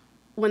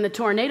 when the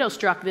tornado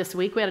struck this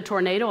week, we had a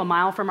tornado a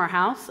mile from our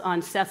house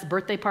on Seth's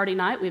birthday party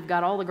night. We've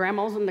got all the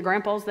grandmas and the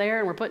grandpas there,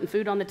 and we're putting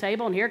food on the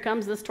table, and here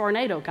comes this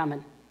tornado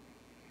coming.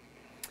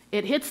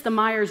 It hits the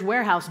Myers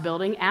warehouse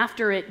building.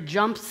 After it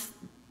jumps,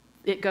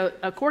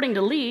 according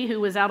to Lee,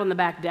 who was out on the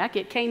back deck,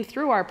 it came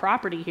through our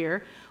property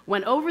here,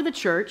 went over the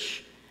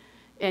church,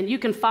 and you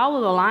can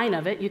follow the line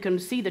of it. You can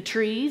see the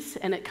trees,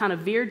 and it kind of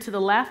veered to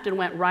the left and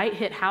went right,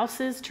 hit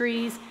houses,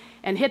 trees,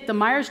 and hit the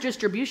Myers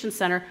Distribution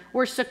Center,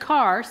 where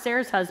Sakar,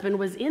 Sarah's husband,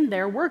 was in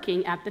there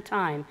working at the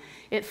time.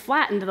 It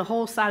flattened the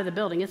whole side of the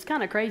building. It's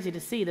kind of crazy to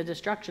see the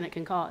destruction it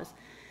can cause.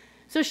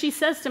 So she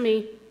says to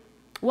me,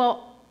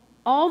 well,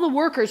 all the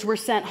workers were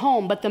sent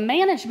home, but the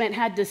management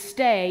had to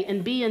stay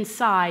and be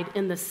inside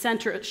in the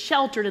center,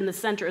 sheltered in the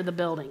center of the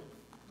building.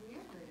 Really?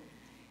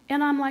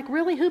 And I'm like,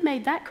 really? Who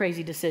made that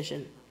crazy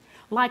decision?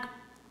 Like,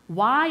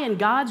 why in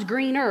God's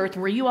green earth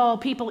were you all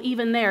people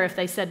even there if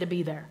they said to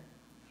be there?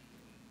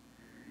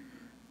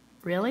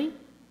 Really?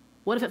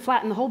 What if it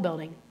flattened the whole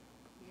building?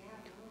 Yeah,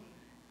 really.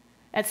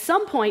 At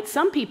some point,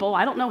 some people,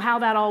 I don't know how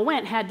that all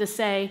went, had to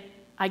say,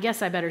 I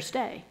guess I better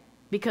stay.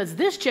 Because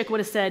this chick would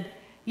have said,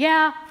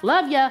 yeah,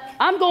 love ya,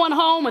 I'm going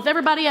home with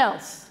everybody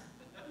else.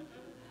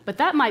 But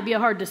that might be a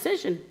hard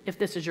decision if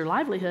this is your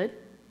livelihood,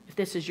 if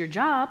this is your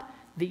job,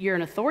 that you're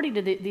an authority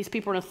to these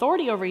people are an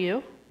authority over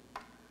you.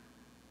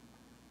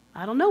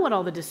 I don't know what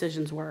all the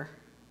decisions were,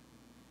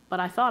 but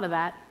I thought of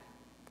that,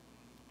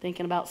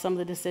 thinking about some of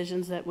the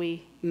decisions that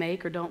we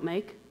make or don't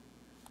make.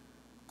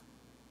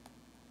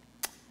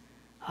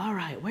 All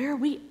right, where are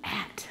we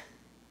at?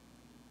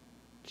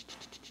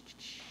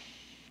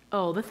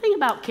 Oh, the thing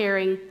about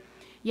caring,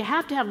 you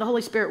have to have the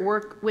Holy Spirit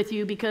work with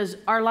you because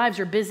our lives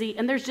are busy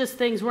and there's just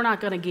things we're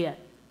not going to get.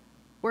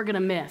 We're going to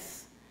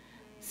miss.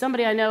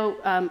 somebody I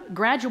know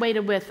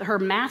graduated with her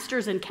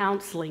master's in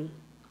counseling.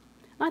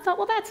 And I thought,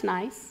 well, that's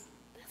nice.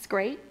 That's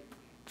great.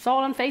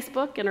 Saw it on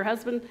Facebook, and her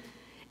husband.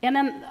 And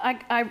then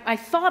I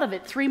thought of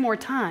it 3 more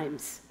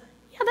times.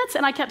 Yeah,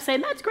 and I kept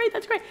saying, that's great,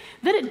 that's great.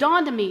 Then it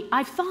dawned on me,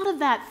 I've thought of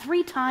that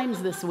 3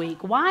 times this week.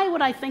 Why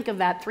would I think of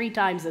that 3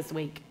 times this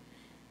week?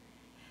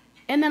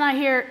 And then I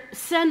hear,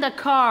 send a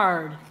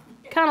card.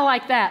 Kind of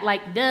like that,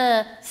 like,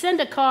 duh,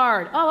 send a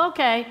card. Oh,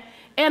 okay.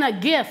 And a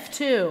gift,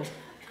 too.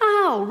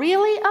 Oh,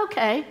 really?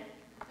 Okay.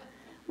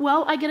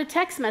 Well, I get a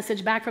text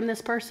message back from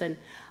this person.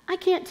 I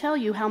can't tell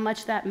you how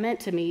much that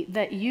meant to me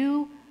that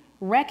you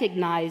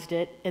recognized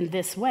it in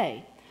this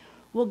way.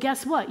 Well,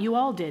 guess what? You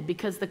all did,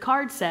 because the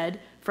card said,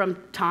 from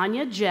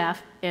Tonia,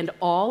 Jeff, and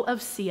all of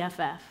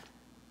CFF.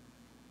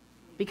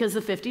 Because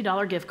the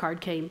 $50 gift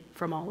card came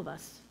from all of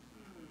us.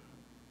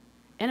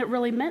 And it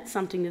really meant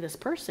something to this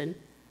person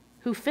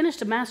who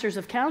finished a master's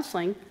of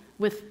counseling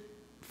with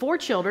 4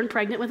 children,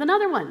 pregnant with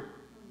another one,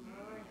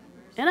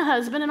 and a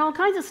husband and all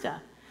kinds of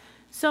stuff.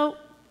 So,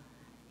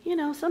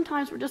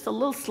 sometimes we're just a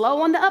little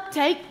slow on the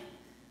uptake.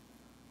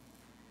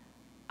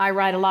 I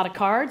write a lot of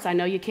cards. I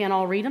know you can't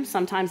all read them.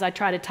 Sometimes I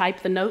try to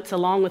type the notes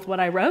along with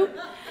what I wrote.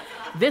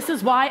 This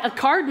is why a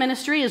card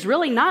ministry is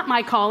really not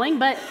my calling,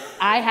 but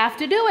I have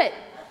to do it.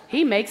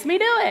 He makes me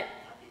do it.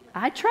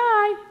 I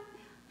try.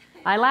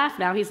 I laugh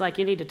now. He's like,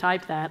 you need to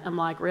type that. I'm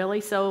like,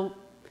 really? So,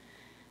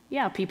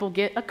 yeah, people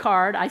get a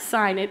card, I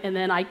sign it, and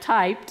then I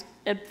typed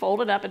and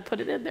fold it up and put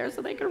it in there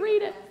so they could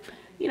read it.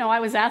 I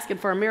was asking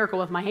for a miracle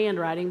with my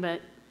handwriting,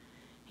 but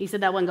he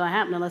said that wasn't going to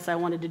happen unless I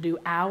wanted to do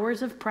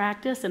hours of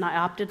practice, and I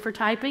opted for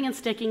typing and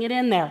sticking it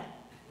in there.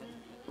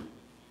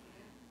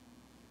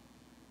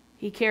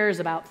 He cares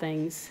about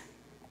things,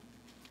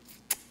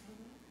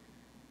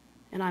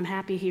 and I'm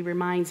happy he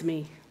reminds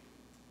me.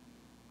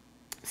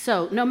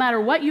 So no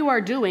matter what you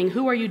are doing,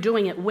 who are you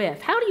doing it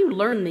with? How do you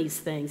learn these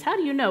things? How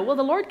do you know? Well,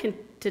 the Lord can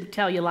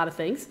tell you a lot of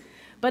things,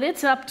 but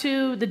it's up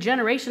to the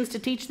generations to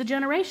teach the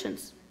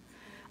generations.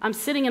 I'm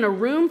sitting in a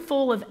room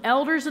full of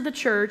elders of the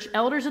church,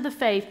 elders of the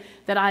faith,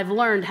 that I've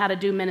learned how to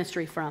do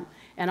ministry from.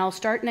 And I'll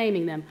start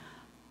naming them.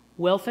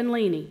 Wilf and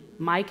Leanie,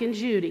 Mike and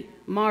Judy,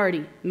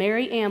 Marty,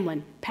 Mary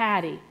Amlin,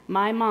 Patty,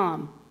 my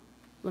mom.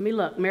 Let me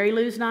look. Mary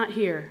Lou's not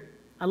here.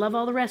 I love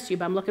all the rest of you,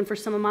 but I'm looking for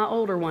some of my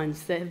older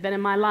ones that have been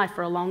in my life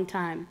for a long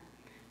time.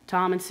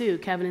 Tom and Sue,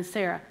 Kevin and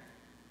Sarah.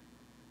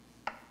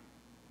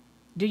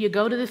 Do you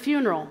go to the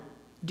funeral?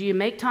 Do you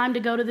make time to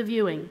go to the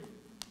viewing?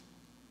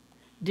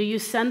 Do you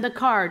send the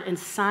card and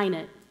sign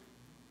it?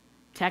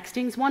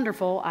 Texting's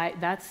wonderful.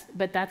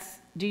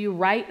 Do you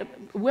write?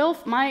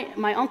 Wilf,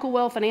 my Uncle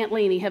Wilf and Aunt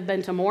Leanie have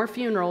been to more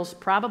funerals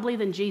probably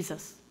than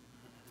Jesus,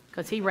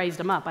 because he raised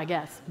them up, I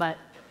guess. But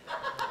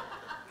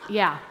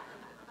yeah.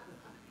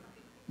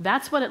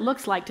 That's what it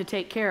looks like to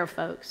take care of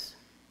folks.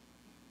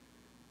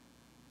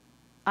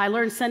 I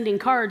learned sending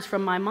cards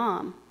from my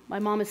mom. My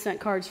mom has sent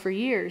cards for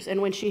years,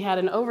 and when she had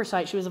an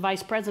oversight, she was a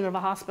vice president of a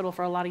hospital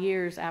for a lot of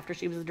years after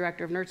she was the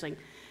director of nursing,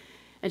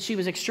 and she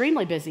was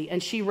extremely busy,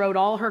 and she wrote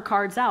all her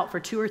cards out for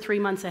 2 or 3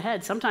 months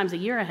ahead, sometimes a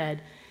year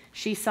ahead.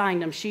 She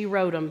signed them, she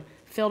wrote them,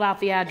 filled out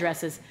the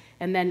addresses,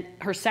 and then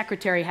her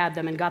secretary had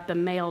them and got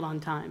them mailed on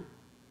time.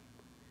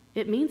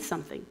 It means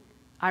something.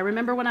 I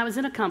remember when I was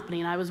in a company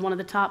and I was one of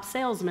the top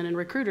salesmen and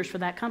recruiters for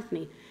that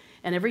company.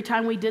 And every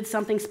time we did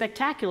something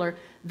spectacular,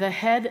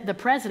 the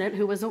president,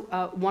 who was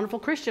a wonderful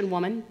Christian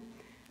woman,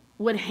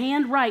 would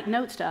handwrite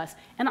notes to us.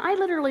 And I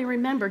literally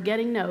remember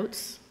getting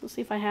notes. Let's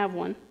see if I have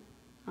one.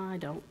 I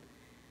don't.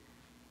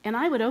 And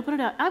I would open it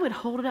up. I would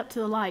hold it up to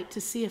the light to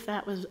see if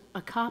that was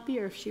a copy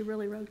or if she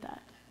really wrote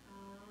that.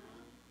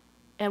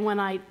 And when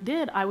I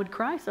did, I would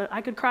cry. So I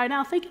could cry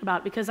now thinking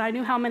about it because I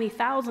knew how many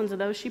thousands of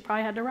those she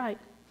probably had to write.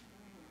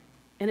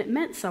 And it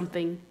meant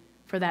something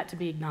for that to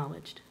be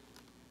acknowledged.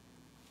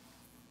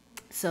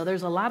 So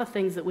there's a lot of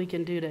things that we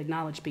can do to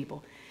acknowledge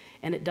people.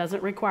 And it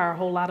doesn't require a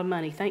whole lot of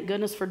money. Thank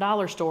goodness for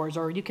dollar stores,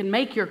 or you can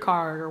make your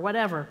card or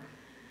whatever.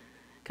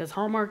 Because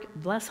Hallmark,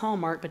 bless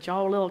Hallmark, but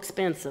y'all are a little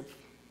expensive.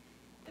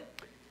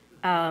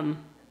 Oh,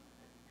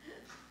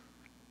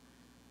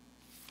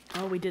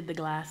 we did the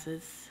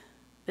glasses.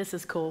 This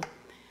is cool.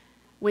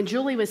 When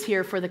Julie was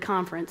here for the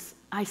conference,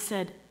 I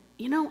said,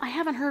 I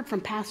haven't heard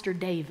from Pastor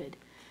David.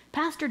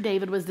 Pastor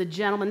David was the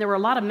gentleman. There were a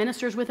lot of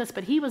ministers with us,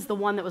 but he was the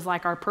one that was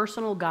like our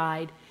personal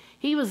guide.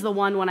 He was the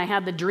one when I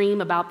had the dream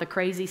about the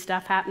crazy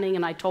stuff happening,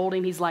 and I told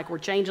him, he's like, we're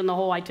changing the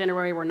whole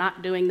itinerary. We're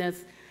not doing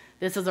this.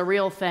 This is a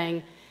real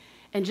thing.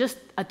 And just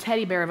a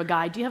teddy bear of a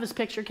guy. Do you have his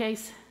picture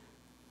case?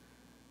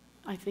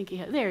 I think he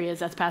has. There he is.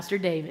 That's Pastor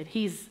David.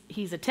 He's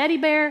a teddy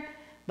bear,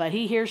 but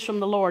he hears from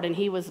the Lord, and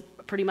he was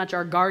pretty much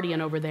our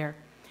guardian over there.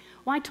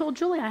 Well, I told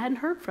Julie I hadn't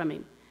heard from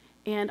him.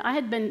 And I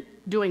had been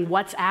doing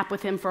WhatsApp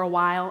with him for a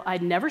while.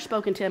 I'd never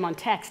spoken to him on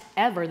text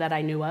ever that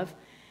I knew of.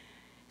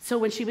 So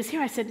when she was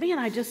here, I said, man,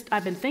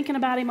 I've been thinking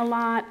about him a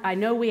lot. I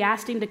know we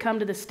asked him to come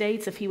to the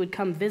States if he would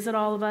come visit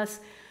all of us,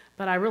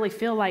 but I really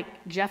feel like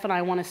Jeff and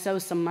I want to sow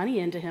some money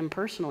into him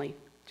personally,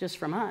 just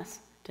from us,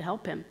 to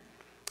help him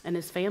and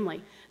his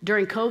family.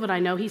 During COVID, I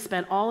know he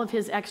spent all of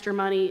his extra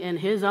money and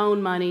his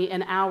own money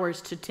and hours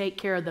to take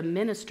care of the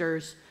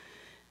ministers.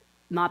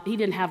 He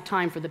didn't have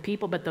time for the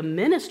people, but the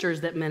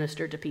ministers that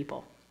ministered to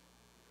people.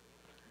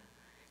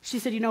 She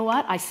said, you know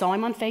what? I saw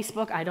him on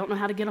Facebook. I don't know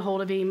how to get a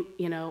hold of him.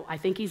 I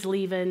think he's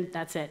leaving.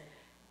 That's it.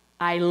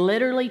 I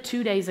literally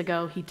 2 days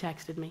ago, he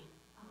texted me.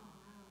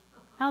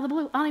 Out of the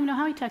blue. I don't even know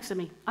how he texted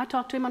me. I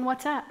talked to him on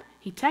WhatsApp.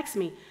 He texted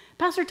me,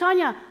 Pastor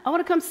Tonia, I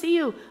want to come see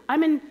you.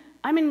 I'm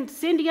in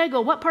San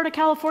Diego. What part of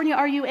California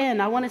are you in?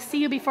 I want to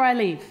see you before I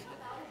leave.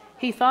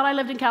 He thought I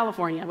lived in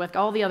California with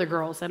all the other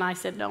girls. And I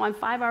said, no, I'm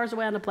 5 hours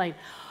away on the plane.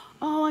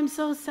 Oh, I'm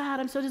so sad.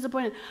 I'm so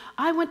disappointed.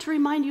 I want to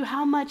remind you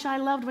how much I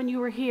loved when you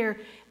were here.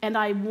 And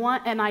I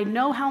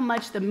know how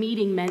much the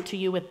meeting meant to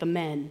you with the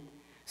men.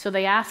 So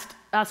they asked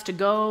us to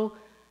go.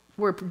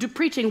 We're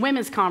preaching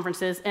women's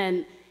conferences.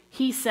 And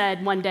he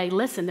said one day,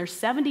 listen, there's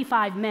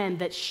 75 men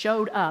that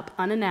showed up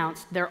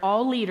unannounced. They're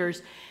all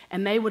leaders.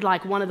 And they would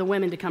like one of the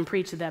women to come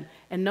preach to them.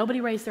 And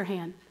nobody raised their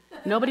hand.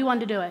 Nobody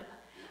wanted to do it.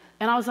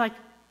 And I was like,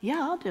 yeah,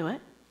 I'll do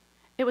it.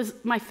 It was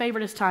my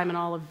favoriteest time in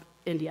all of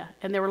India.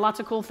 And there were lots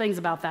of cool things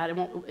about that.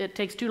 It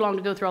takes too long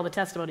to go through all the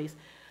testimonies.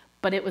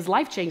 But it was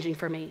life-changing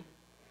for me.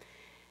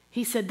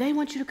 He said, they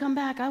want you to come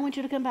back. I want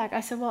you to come back. I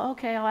said, well,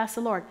 okay, I'll ask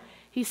the Lord.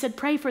 He said,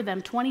 pray for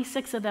them.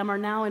 26 of them are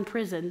now in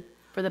prison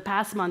for the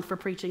past month for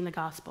preaching the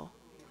gospel.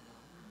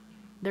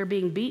 They're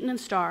being beaten and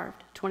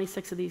starved.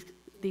 26 of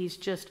these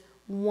just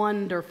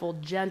wonderful,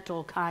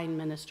 gentle, kind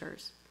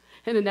ministers.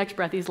 In the next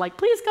breath, he's like,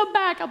 please come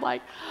back. I'm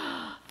like,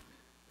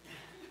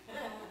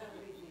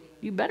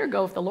 you better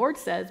go if the Lord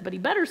says, but he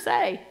better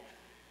say,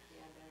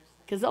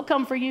 because they'll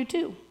come for you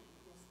too.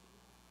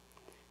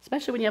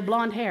 Especially when you have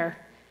blonde hair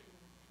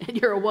and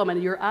you're a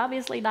woman. You're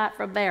obviously not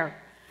from there.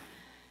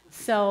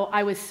 So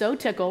I was so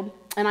tickled,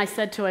 and I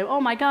said to him, oh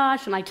my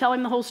gosh, and I tell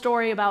him the whole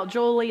story about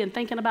Jolie and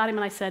thinking about him,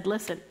 and I said,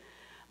 listen,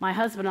 my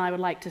husband and I would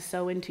like to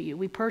sow into you.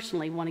 We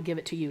personally want to give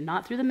it to you,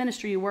 not through the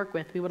ministry you work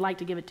with. We would like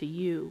to give it to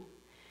you.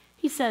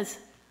 He says,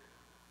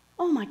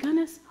 oh my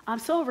goodness, I'm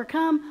so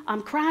overcome.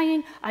 I'm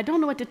crying. I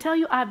don't know what to tell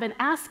you. I've been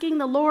asking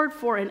the Lord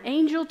for an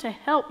angel to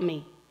help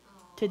me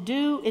to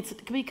do it's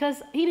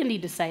because he didn't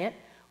need to say it.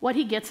 What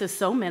he gets is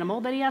so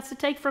minimal that he has to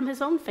take from his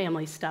own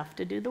family stuff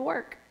to do the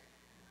work.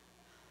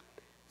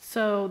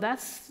 So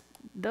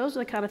those are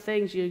the kind of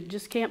things you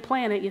just can't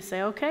plan it. You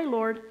say, okay,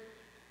 Lord.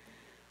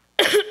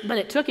 But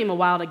it took him a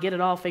while to get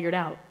it all figured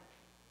out.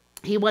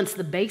 He wants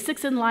the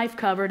basics in life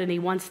covered, and he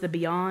wants the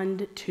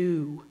beyond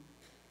too.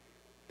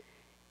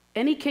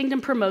 Any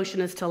kingdom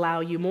promotion is to allow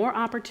you more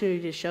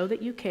opportunity to show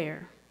that you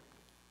care.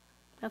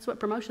 That's what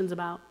promotion's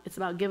about. It's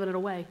about giving it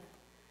away.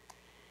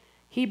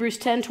 Hebrews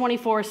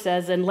 10:24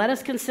 says, and let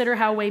us consider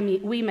how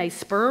we may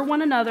spur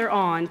one another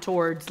on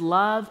towards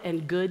love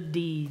and good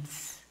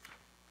deeds.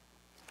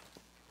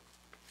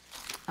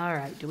 All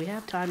right, do we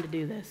have time to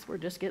do this? We're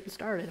just getting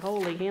started.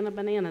 Holy Hannah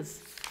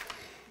bananas.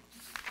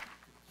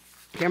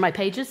 Hear my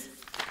pages?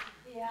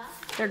 Yeah.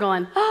 They're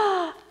going,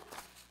 what?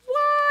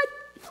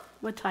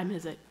 What time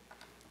is it?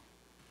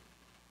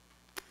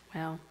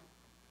 Well,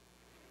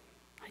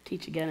 I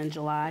teach again in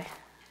July.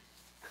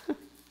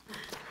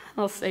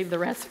 I'll save the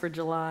rest for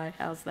July.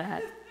 How's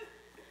that?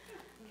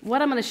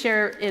 What I'm going to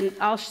share,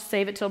 I'll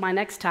save it till my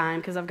next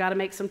time because I've got to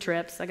make some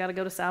trips. I got to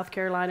go to South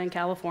Carolina and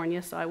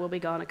California, so I will be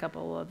gone a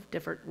couple of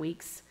different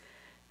weeks.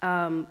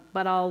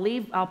 But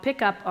I'll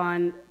pick up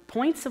on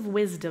points of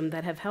wisdom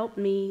that have helped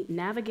me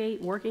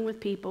navigate working with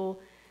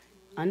people,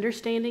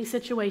 understanding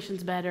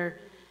situations better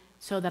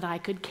so that I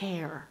could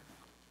care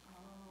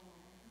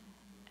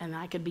and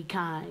I could be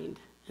kind.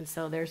 And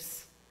so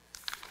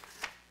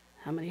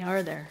how many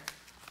are there?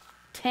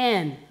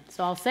 10.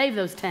 So I'll save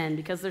those 10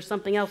 because there's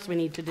something else we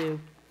need to do.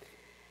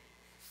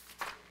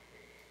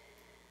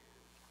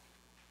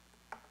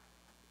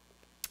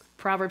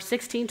 Proverbs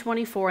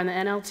 16:24 in the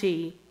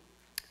NLT.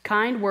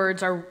 Kind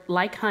words are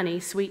like honey,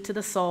 sweet to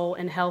the soul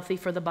and healthy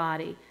for the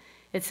body.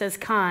 It says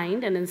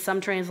kind, and in some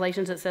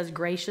translations it says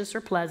gracious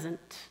or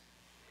pleasant.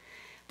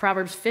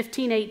 Proverbs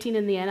 15:18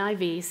 in the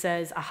NIV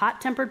says, a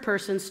hot-tempered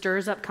person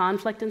stirs up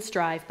conflict and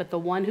strife, but the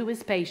one who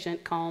is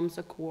patient calms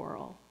a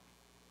quarrel.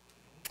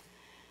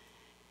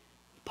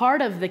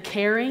 Part of the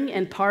caring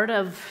and part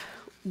of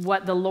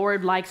what the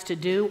Lord likes to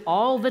do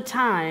all the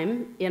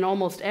time in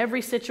almost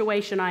every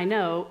situation I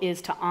know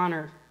is to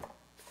honor.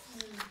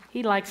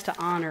 He likes to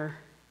honor.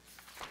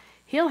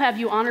 He'll have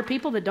you honor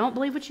people that don't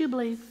believe what you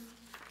believe.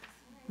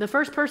 The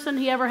first person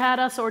he ever had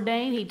us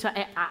ordain,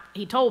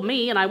 he told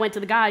me, and I went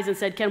to the guys and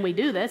said, can we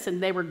do this?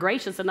 And they were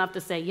gracious enough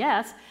to say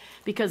yes,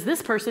 because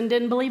this person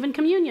didn't believe in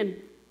communion.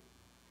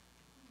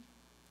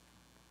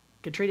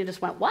 Katrina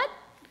just went, what?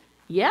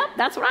 Yep,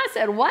 that's what I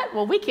said. What?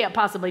 Well, we can't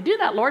possibly do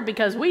that, Lord,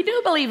 because we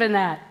do believe in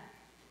that.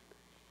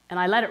 And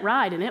I let it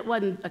ride, and it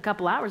wasn't a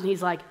couple hours, and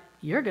he's like,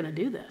 you're going to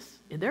do this.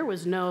 There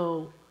was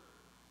no,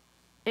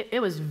 it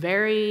was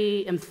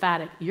very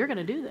emphatic. You're going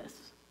to do this.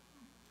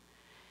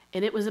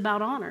 And it was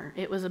about honor.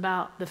 It was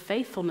about the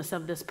faithfulness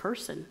of this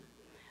person.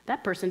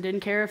 That person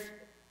didn't care if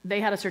they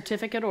had a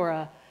certificate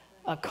or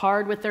a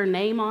card with their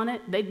name on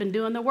it. They'd been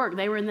doing the work.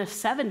 They were in the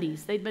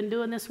 70s. They'd been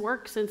doing this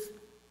work since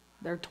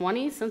their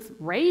 20s, since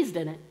raised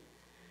in it.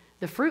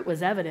 The fruit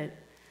was evident,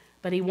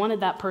 but he wanted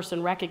that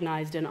person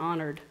recognized and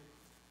honored.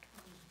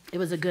 It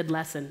was a good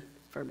lesson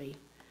for me.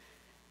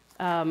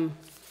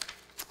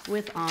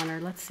 With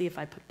honor, let's see if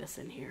I put this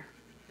in here.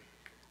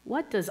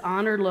 What does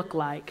honor look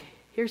like?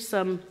 Here's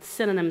some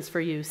synonyms for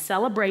you.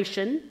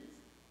 Celebration,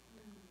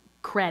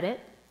 credit,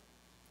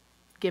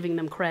 giving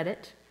them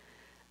credit,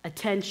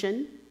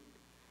 attention.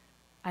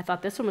 I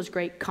thought this one was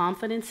great.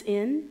 Confidence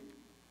in.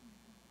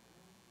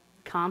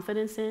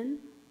 Confidence in.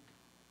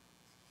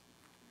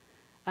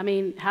 I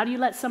mean, how do you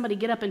let somebody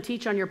get up and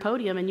teach on your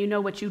podium and you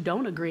know what you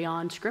don't agree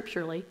on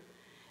scripturally?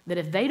 That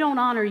if they don't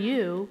honor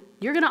you,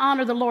 you're going to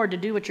honor the Lord to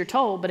do what you're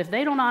told, but if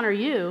they don't honor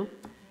you,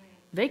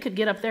 they could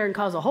get up there and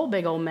cause a whole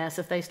big old mess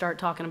if they start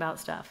talking about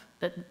stuff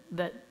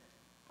that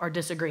are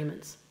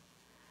disagreements.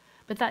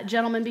 But that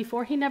gentleman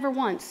before, he never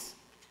once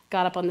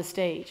got up on the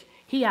stage.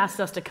 He asked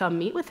us to come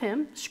meet with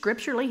him.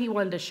 Scripturally, he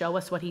wanted to show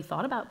us what he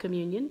thought about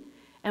communion,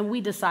 and we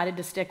decided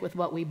to stick with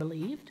what we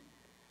believed.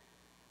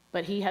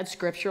 But he had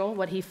scriptural,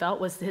 what he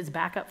felt was his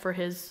backup for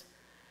his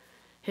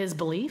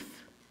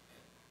belief.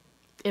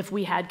 If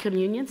we had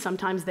communion,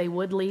 sometimes they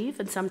would leave,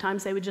 and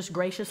sometimes they would just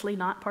graciously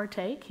not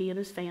partake, he and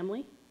his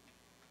family.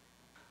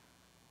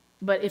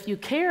 But if you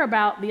care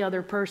about the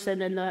other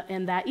person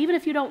and that, even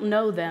if you don't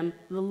know them,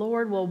 the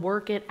Lord will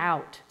work it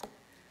out.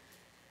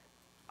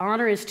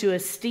 Honor is to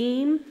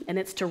esteem, and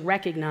it's to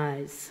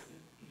recognize.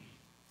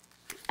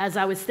 As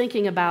I was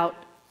thinking about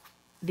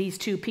these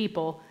two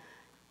people,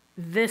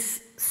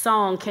 this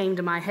song came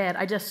to my head.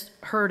 I just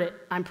heard it.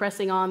 I'm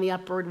pressing on the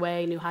upward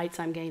way, new heights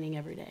I'm gaining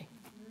every day.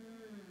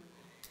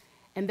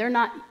 And they're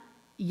not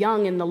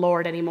young in the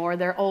Lord anymore.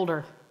 They're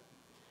older.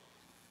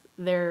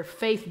 They're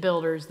faith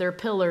builders. They're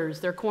pillars.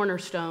 They're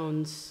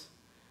cornerstones.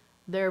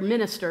 They're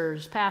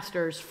ministers,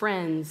 pastors,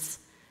 friends,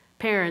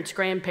 parents,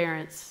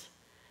 grandparents.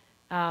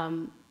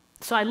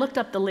 So I looked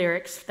up the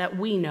lyrics that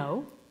we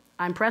know.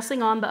 I'm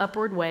pressing on the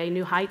upward way,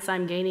 new heights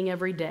I'm gaining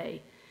every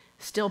day.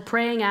 Still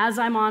praying as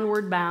I'm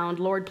onward bound,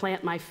 Lord,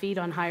 plant my feet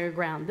on higher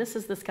ground. This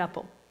is this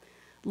couple.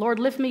 Lord,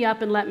 lift me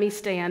up and let me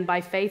stand by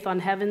faith on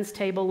heaven's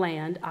table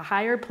land, a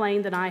higher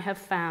plane than I have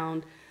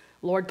found.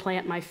 Lord,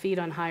 plant my feet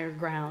on higher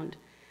ground.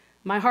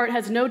 My heart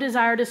has no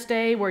desire to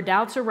stay where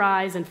doubts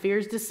arise and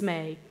fears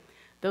dismay.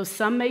 Though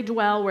some may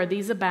dwell where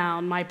these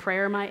abound, my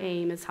prayer, my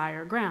aim is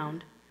higher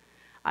ground.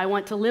 I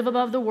want to live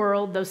above the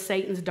world, though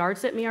Satan's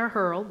darts at me are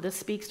hurled. This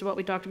speaks to what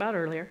we talked about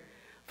earlier.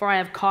 For I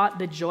have caught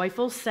the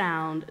joyful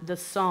sound, the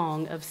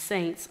song of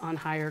saints on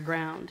higher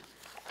ground.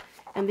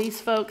 And these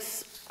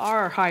folks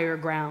are higher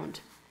ground,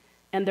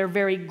 and they're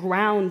very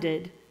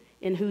grounded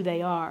in who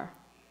they are.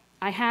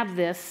 I have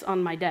this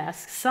on my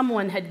desk.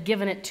 Someone had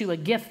given it to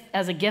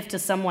as a gift to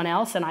someone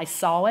else, and I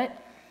saw it.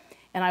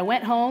 And I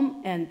went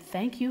home, and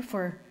thank you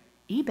for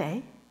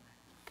eBay,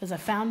 because I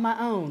found my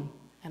own,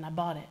 and I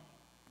bought it.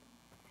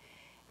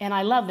 And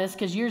I love this,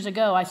 because years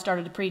ago I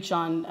started to preach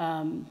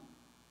on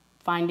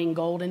finding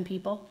gold in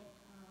people,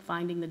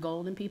 finding the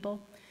gold in people.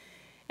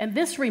 And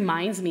this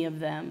reminds me of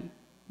them,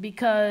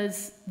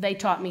 because they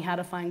taught me how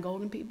to find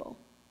gold in people.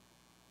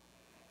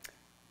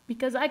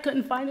 Because I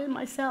couldn't find it in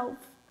myself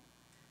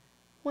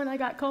when I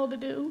got called to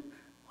do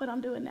what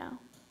I'm doing now.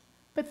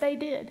 But they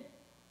did.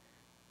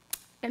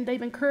 And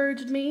they've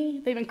encouraged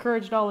me. They've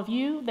encouraged all of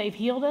you. They've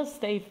healed us.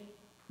 They've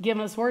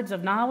given us words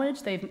of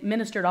knowledge. They've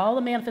ministered all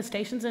the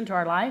manifestations into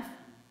our life.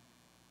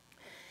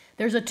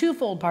 There's a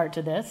twofold part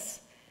to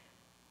this.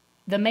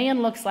 The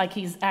man looks like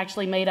he's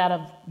actually made out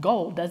of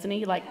gold, doesn't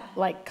he?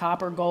 Like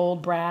copper,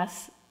 gold,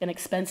 brass, an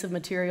expensive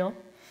material.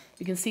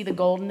 You can see the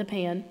gold in the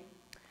pan.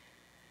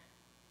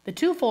 The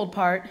twofold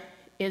part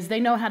is they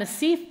know how to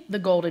see the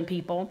gold in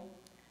people,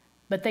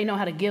 but they know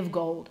how to give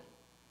gold.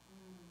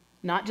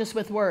 Not just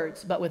with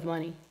words, but with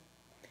money.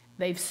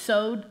 They've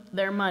sowed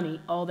their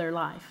money all their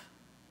life.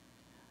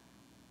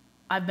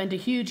 I've been to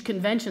huge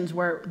conventions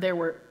where there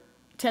were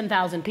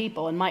 10,000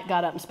 people, and Mike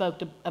got up and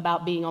spoke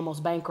about being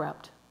almost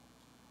bankrupt.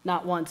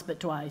 Not once,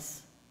 but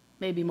twice.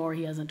 Maybe more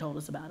he hasn't told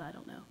us about, I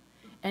don't know.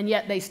 And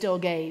yet they still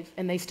gave,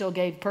 and they still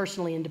gave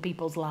personally into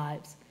people's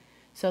lives.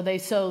 So they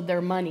sowed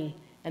their money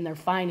and their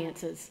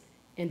finances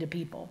into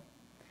people.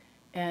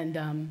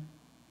 And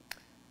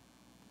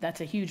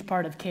that's a huge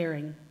part of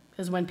caring.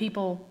 Because when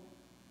people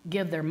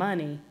give their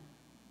money,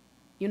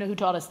 you know who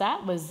taught us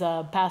that was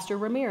Pastor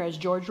Ramirez,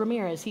 George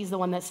Ramirez. He's the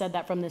one that said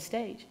that from this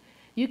stage.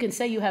 You can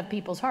say you have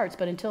people's hearts,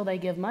 but until they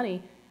give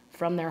money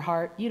from their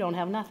heart, you don't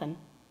have nothing.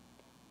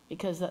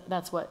 Because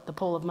that's what the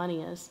pull of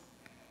money is.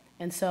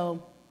 And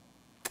so,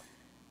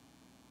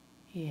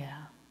 yeah,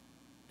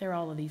 they're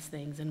all of these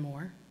things and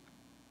more.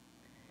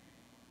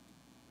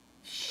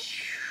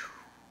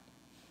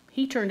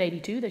 He turned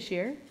 82 this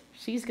year.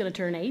 She's going to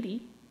turn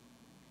 80.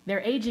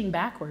 They're aging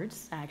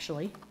backwards,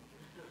 actually.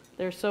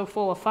 They're so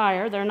full of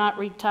fire. They're not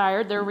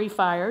retired. They're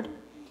refired.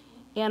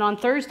 And on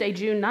Thursday,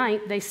 June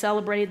 9th, they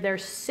celebrated their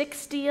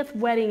 60th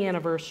wedding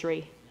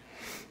anniversary.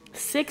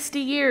 60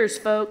 years,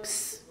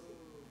 folks.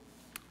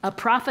 A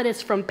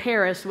prophetess from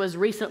Paris was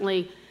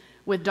recently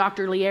with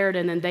Dr.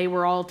 Liardon, and they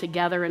were all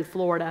together in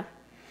Florida.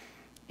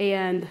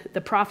 And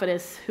the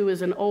prophetess, who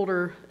is an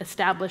older,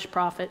 established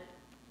prophet,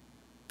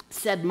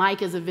 said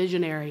Mike is a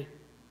visionary.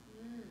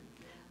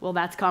 Well,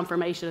 that's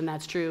confirmation, and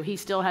that's true. He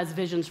still has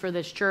visions for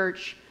this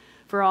church,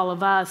 for all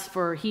of us,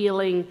 for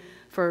healing,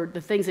 for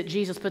the things that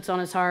Jesus puts on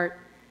his heart.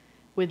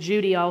 With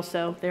Judy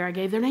also. There, I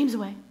gave their names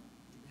away.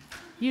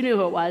 You knew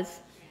who it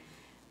was.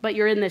 But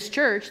you're in this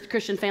church. The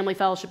Christian Family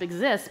Fellowship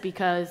exists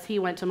because he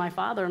went to my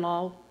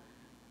father-in-law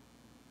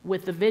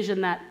with the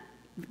vision that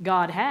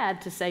God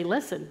had to say,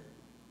 listen,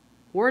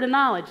 word of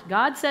knowledge.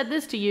 God said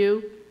this to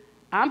you.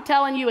 I'm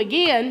telling you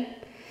again.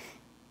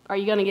 Are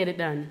you going to get it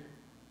done?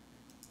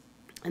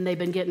 And they've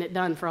been getting it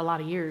done for a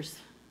lot of years.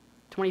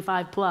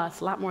 25 plus,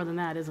 a lot more than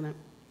that, isn't it?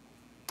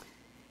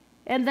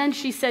 And then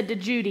she said to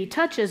Judy,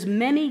 touch as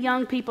many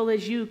young people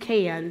as you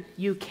can.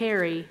 You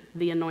carry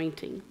the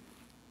anointing.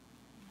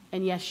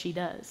 And yes, she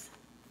does.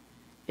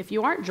 If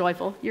you aren't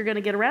joyful, you're going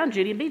to get around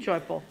Judy and be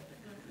joyful.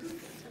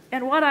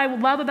 And what I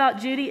love about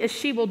Judy is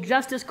she will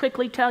just as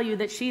quickly tell you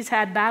that she's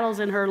had battles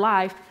in her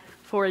life,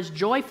 for as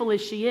joyful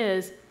as she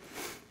is,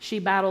 she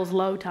battles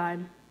low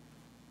time.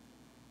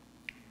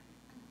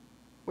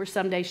 Where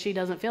some days she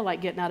doesn't feel like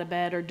getting out of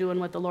bed or doing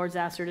what the Lord's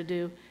asked her to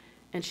do.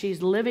 And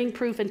she's living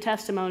proof and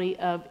testimony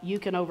of you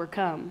can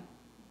overcome.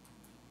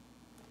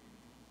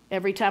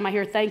 Every time I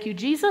hear thank you,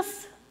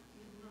 Jesus,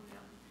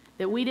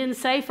 that we didn't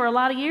say for a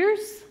lot of years,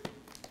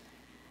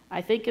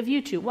 I think of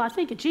you two. Well, I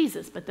think of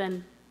Jesus, but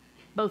then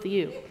both of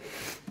you.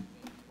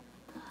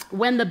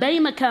 When the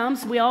Bema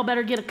comes, we all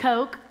better get a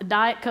Coke, a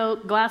Diet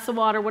Coke, glass of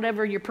water,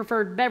 whatever your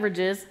preferred beverage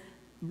is.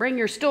 Bring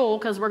your stool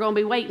because we're going to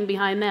be waiting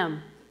behind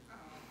them.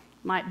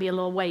 Might be a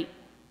little wait.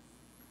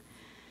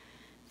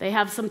 They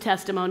have some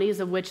testimonies,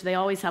 of which they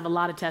always have a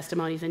lot of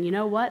testimonies. And you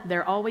know what?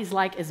 They're always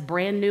like as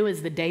brand new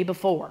as the day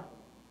before.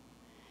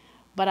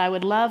 But I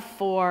would love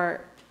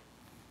for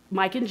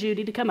Mike and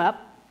Judy to come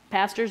up.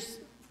 Pastors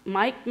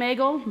Mike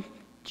Magel,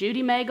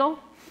 Judy Magel.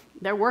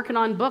 They're working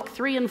on book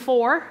 3 and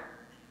 4.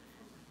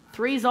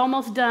 3's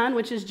almost done,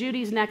 which is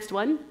Judy's next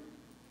one.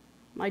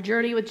 My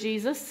Journey with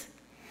Jesus.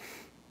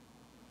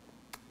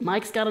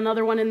 Mike's got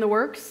another one in the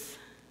works.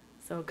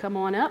 So come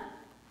on up.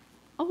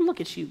 Oh, look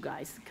at you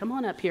guys. Come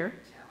on up here.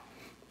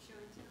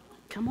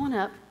 Come on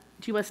up.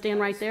 Do you want to stand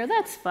right there?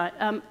 That's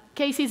fine.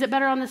 Casey, is it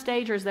better on the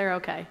stage or is there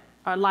okay?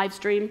 Our live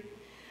stream?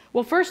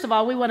 Well, first of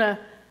all, we want to,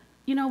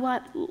 you know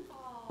what?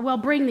 Well,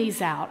 bring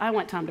these out. I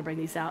want Tom to bring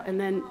these out. And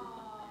then,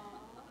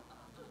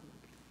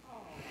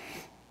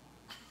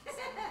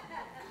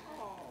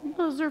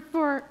 those are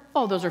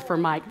for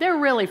Mike. They're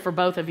really for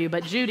both of you,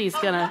 but Judy's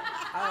going to.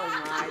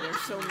 Oh, my,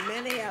 there's so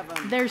many of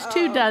them. There's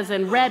 2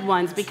 dozen red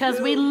ones because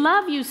we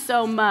love you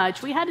so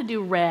much. We had to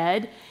do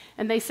red.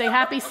 And they say,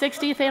 happy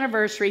 60th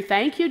anniversary.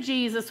 Thank you,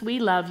 Jesus. We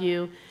love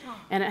you.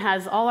 And it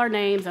has all our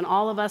names and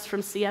all of us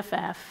from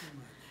CFF.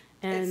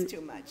 And, it's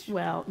too much.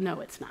 Well,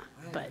 no, it's not.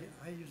 But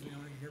I usually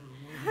only give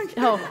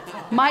her one.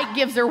 Oh, Mike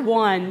gives her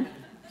one.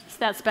 It's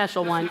that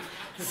special one.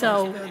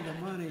 So,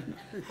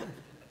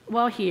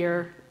 well,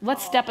 here.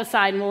 Let's step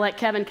aside and we'll let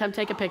Kevin come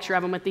take a picture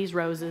of them with these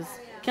roses.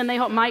 Can they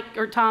help Mike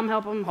or Tom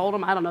help them? Hold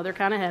them. I don't know. They're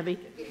kind of heavy.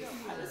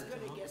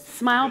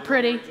 Smile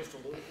pretty.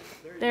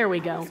 There we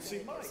go.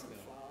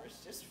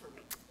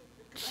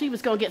 She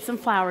was going to get some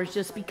flowers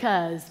just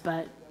because,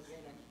 but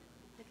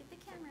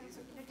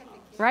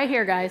right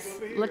here, guys.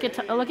 Look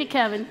at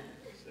Kevin.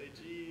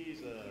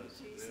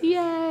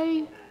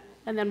 Yay!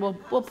 And then we'll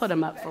put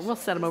them up we'll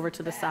set them over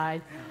to the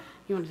side.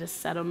 You want to just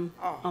set them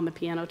on the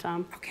piano,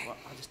 Tom? Okay. Well,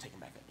 I'll just take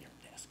them back up your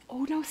desk.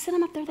 Oh no, set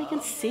them up there. They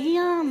can see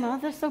them. Oh,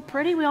 they're so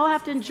pretty. We all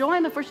have to enjoy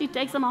them before she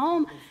takes them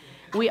home.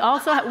 We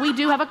also we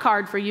do have a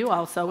card for you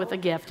also with a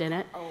gift in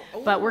it.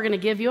 But we're going to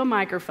give you a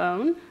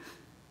microphone.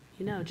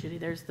 You know, Judy,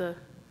 there's the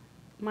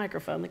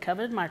microphone, the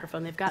coveted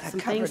microphone. They've got some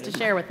things to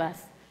share with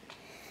us.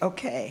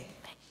 Okay.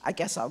 I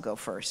guess I'll go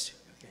first.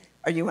 Okay.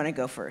 Or you want to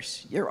go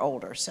first? You're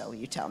older, so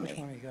you tell me. Which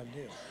one are you going to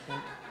do?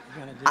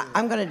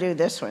 I'm going to do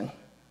this one,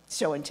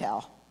 show and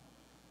tell.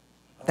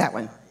 That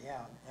one. Yeah,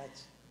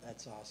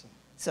 that's awesome.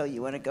 So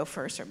you want to go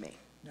first or me?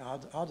 No,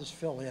 I'll just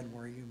fill in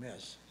where you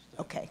miss.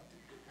 Okay.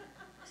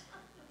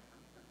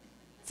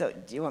 So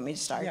do you want me to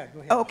start? Yeah, go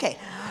ahead. Okay.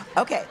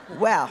 Okay.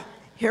 Well,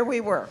 here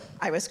we were.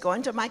 I was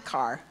going to my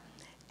car,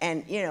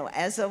 and, you know,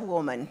 as a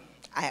woman,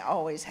 I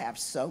always have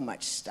so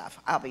much stuff.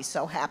 I'll be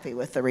so happy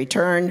with the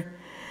return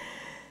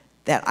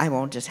that I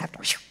won't just have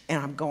to,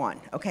 and I'm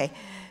gone, okay?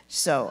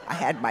 So I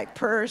had my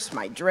purse,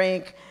 my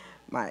drink,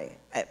 my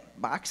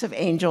box of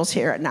angels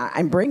here. Now,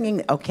 I'm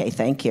bringing, okay,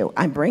 thank you.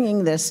 I'm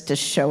bringing this to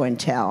show and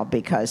tell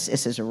because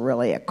this is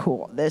really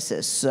this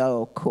is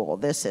so cool.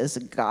 This is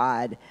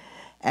God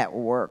at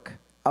work.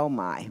 Oh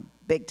my,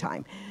 big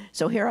time.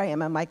 So here I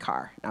am in my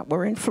car. Now,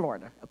 we're in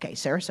Florida, okay,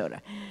 Sarasota.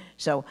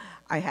 So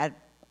I had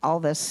all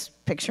this,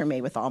 picture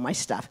me with all my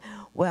stuff.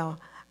 Well,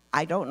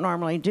 I don't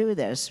normally do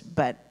this,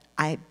 but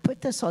I put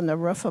this on the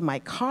roof of my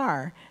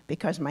car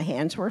because my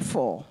hands were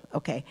full,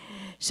 okay?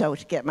 So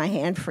to get my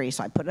hand free,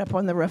 so I put it up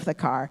on the roof of the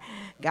car,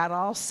 got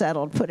all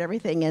settled, put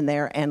everything in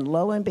there, and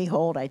lo and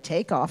behold, I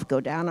take off,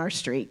 go down our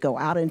street, go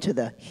out into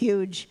the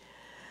huge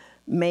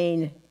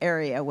main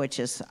area, which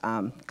is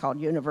called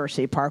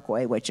University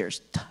Parkway, which there's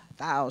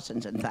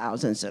thousands and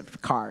thousands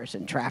of cars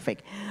and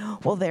traffic.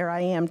 Well, there I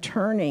am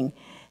turning,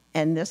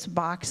 and this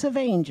box of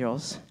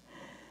angels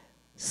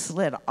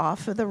slid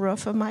off of the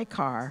roof of my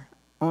car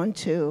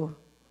onto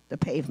the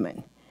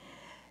pavement.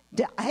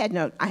 I had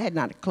not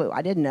a clue.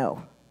 I didn't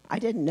know,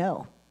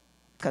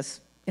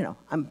 because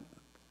I'm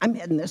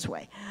heading this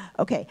way.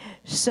 Okay,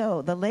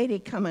 so the lady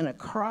coming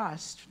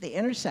across the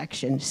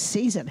intersection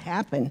sees it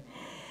happen,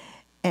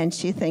 and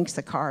she thinks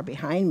the car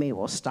behind me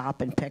will stop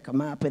and pick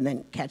them up and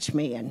then catch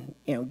me and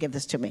give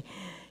this to me.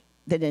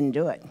 They didn't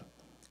do it.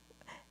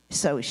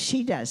 So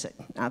she does it.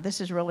 Now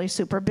this is really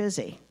super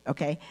busy,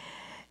 okay?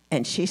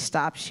 And she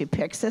stops, she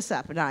picks this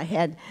up, and I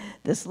had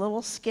this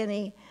little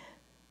skinny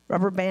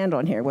rubber band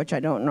on here, which I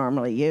don't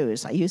normally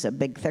use. I use a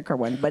big, thicker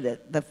one,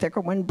 but the thicker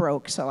one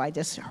broke, so I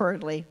just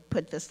hurriedly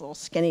put this little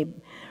skinny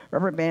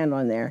rubber band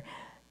on there.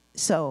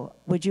 So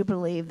would you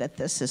believe that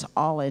this is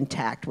all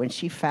intact? When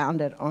she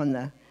found it on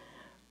the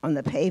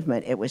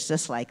pavement, it was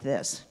just like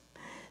this.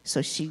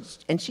 So she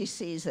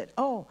sees that,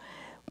 oh,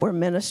 we're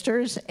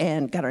ministers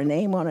and got our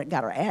name on it,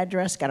 got our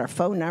address, got our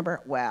phone number.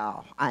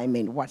 Well, I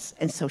mean,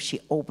 and so she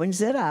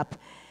opens it up,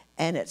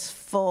 and it's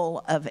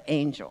full of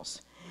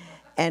angels.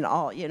 And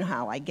all,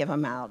 how I give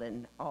them out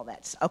and all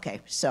that.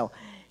 Okay, so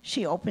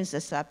she opens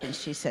this up, and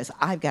she says,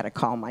 I've got to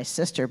call my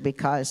sister,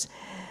 because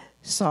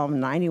Psalm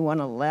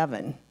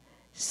 91:11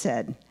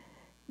 said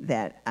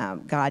that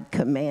God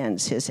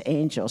commands his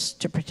angels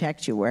to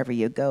protect you wherever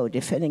you go,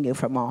 defending you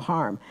from all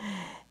harm.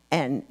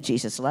 And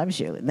Jesus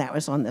loves you. And that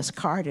was on this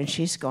card, and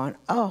she's going,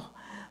 oh,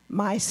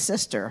 my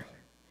sister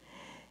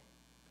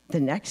the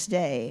next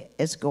day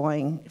is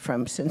going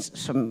from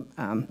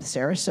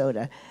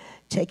Sarasota,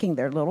 taking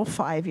their little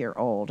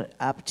 5-year-old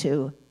up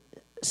to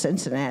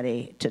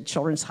Cincinnati to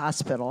Children's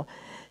Hospital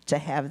to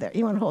have their,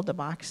 you want to hold the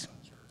box?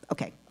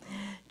 Okay.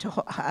 To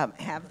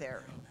have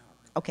their,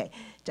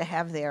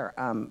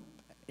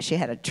 she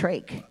had a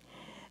trach,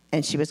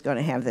 and she was going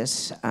to have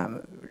this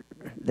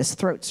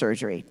throat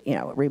surgery,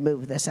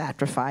 remove this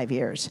after 5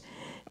 years.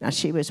 Now,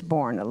 she was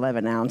born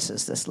 11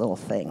 ounces, this little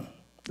thing,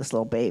 this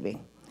little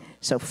baby.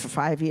 So for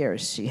 5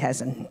 years, she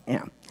hasn't,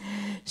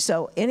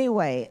 So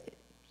anyway.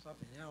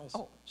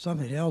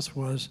 Something else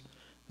was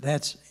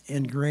that's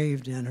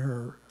engraved in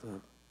her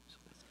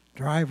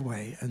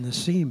driveway, and the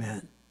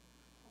cement.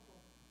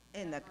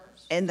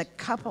 And the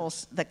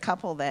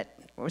couple that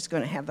was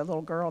going to have the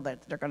little girl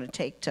that they're going to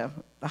take to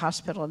the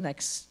hospital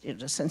next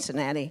to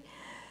Cincinnati,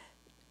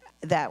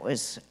 that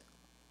was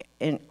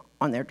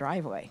on their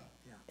driveway.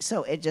 Yeah.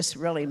 So it just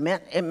really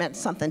meant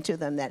something to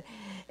them that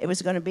it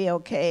was going to be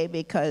okay,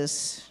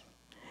 because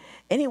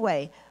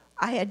anyway,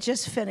 I had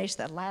just finished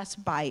the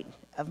last bite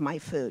of my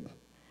food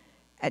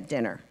at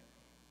dinner,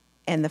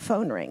 and the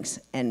phone rings,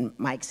 and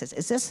Mike says,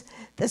 is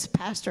this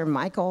Pastor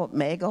Michael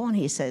Magel? And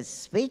he says,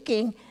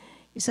 speaking.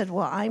 He said,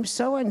 well, I'm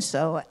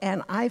so-and-so,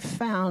 and I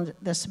found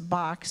this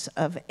box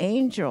of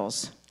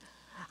angels.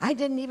 I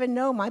didn't even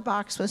know my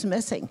box was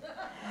missing,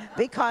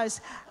 because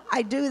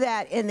I do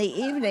that in the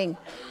evening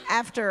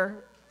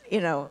after,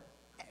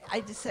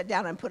 I just sit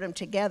down and put them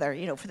together,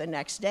 for the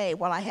next day.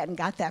 Well, I hadn't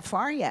got that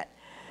far yet.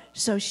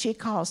 So she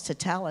calls to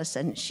tell us,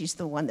 and she's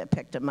the one that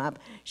picked him up.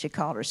 She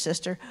called her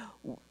sister,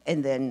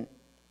 and then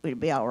we'd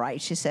be all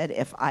right. She said,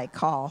 if I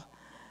call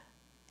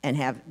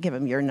and give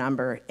him your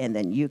number, and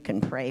then you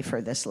can pray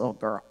for this little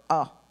girl.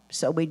 Oh,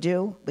 so we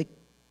do. We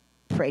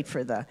prayed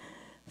for the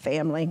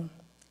family,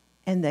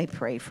 and they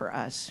prayed for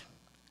us.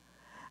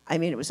 I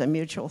mean, it was a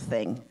mutual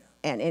thing.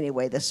 And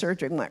anyway, the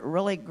surgery went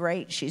really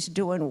great. She's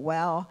doing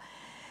well.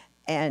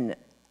 And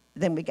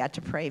then we got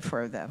to pray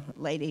for the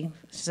lady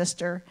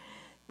sister,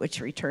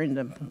 which returned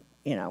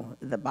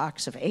the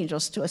box of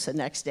angels to us the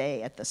next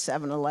day at the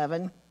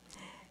 7-Eleven.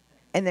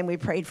 And then we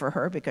prayed for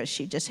her because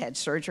she just had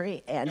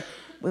surgery, and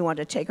we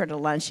wanted to take her to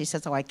lunch. She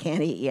says, oh, I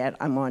can't eat yet.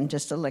 I'm on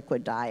just a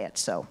liquid diet.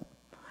 So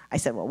I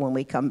said, well, when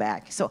we come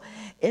back. So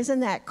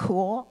isn't that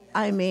cool?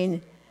 I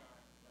mean,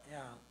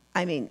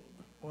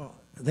 well,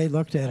 they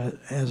looked at it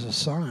as a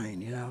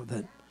sign,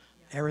 that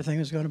everything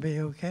was going to be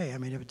okay. I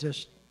mean, it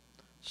just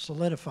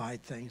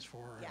solidified things for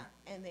her. Yeah,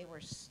 and it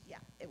was,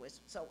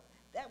 so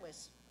that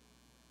was,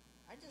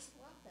 I just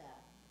love that.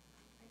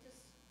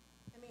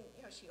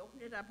 She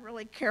opened it up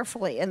really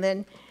carefully, and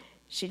then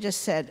she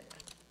just said,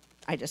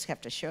 I just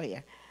have to show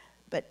you.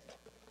 But,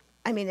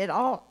 I mean,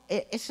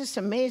 it's just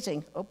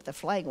amazing. Oh, the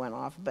flag went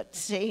off, but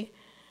see,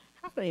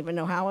 I don't even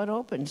know how it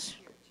opens.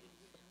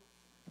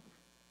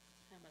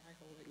 How about I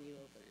hold it and you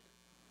open it?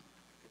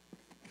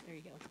 There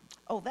you go.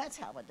 Oh, that's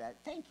how it does.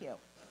 Thank you.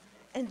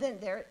 And then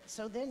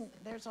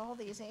there's all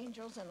these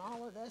angels and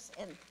all of this,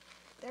 and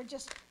they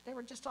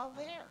were just all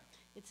there.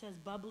 It says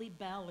Bubbly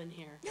Belle in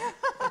here.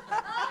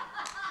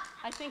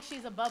 I think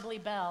she's a Bubbly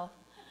Belle.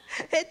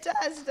 It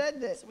does,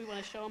 doesn't it? So we want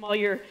to show them all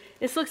your,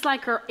 this looks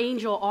like her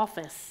angel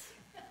office.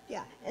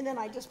 Yeah, and then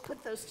I just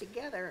put those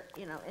together,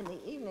 in the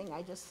evening,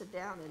 I just sit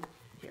down and,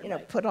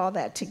 put all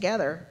that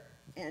together,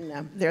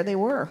 and there they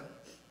were.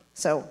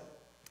 So.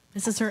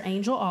 This is her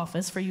angel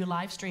office for you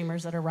live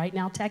streamers that are right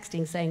now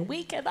texting saying,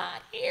 we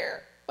cannot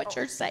hear what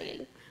you're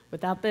saying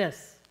without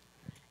this.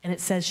 And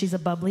it says she's a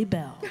bubbly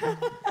belle.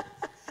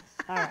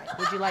 All right,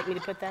 would you like me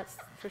to put that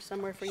for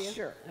somewhere for you?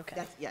 Sure.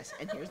 Okay. Yes,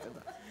 and here's the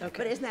book. Okay.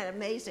 But isn't that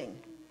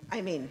amazing? I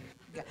mean,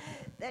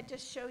 that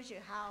just shows you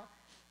how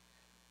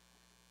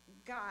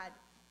God,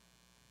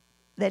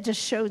 that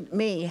just showed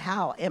me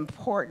how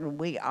important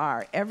we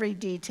are, every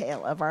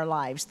detail of our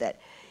lives, that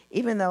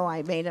even though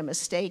I made a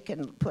mistake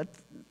and put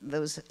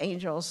those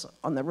angels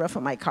on the roof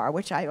of my car,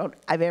 which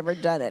I've ever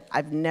done it.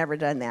 I've never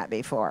done that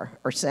before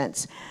or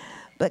since.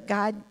 But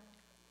God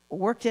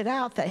worked it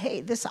out that,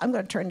 hey, I'm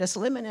going to turn this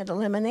lemon into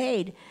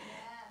lemonade. Yes.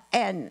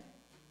 And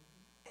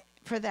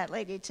for that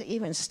lady to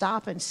even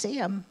stop and see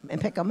him and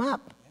pick him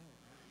up.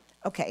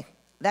 Okay,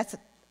 that's,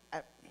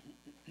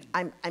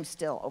 I'm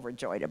still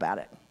overjoyed about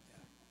it.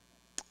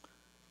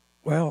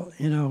 Well,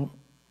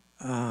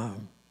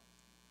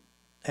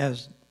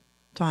 as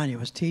Tonia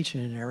was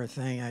teaching and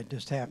everything, I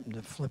just happened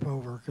to flip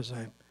over because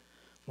I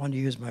wanted to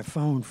use my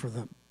phone for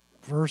the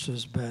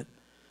verses, but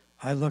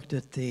I looked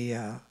at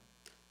the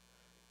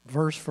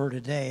verse for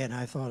today, and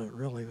I thought it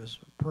really was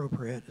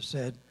appropriate. It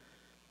said,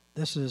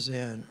 this is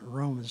in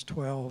Romans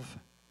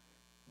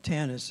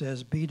 12:10. It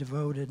says, be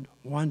devoted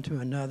one to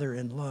another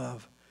in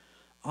love.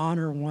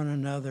 Honor one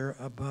another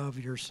above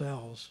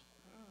yourselves.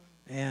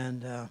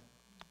 And,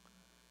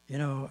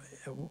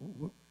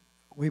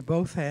 we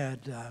both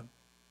had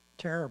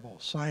terrible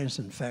sinus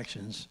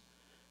infections.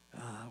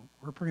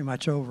 We're pretty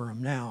much over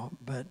them now,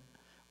 but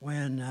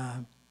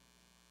when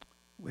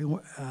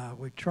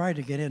we tried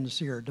to get in to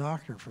see our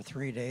doctor for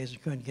 3 days, we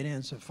couldn't get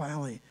in, so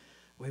finally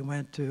we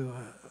went to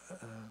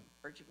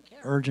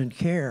urgent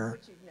care.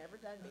 Which you've never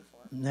done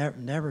before.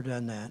 Never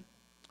done that.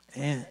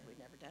 And We've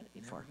never done it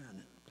before.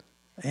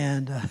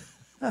 And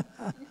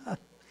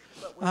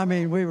I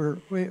mean, we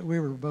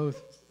were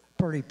both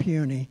pretty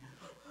puny,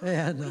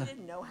 and We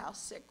didn't know how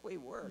sick we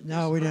were.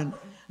 no, we didn't.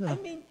 I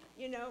mean,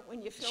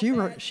 when you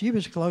feel bad. She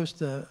was close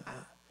to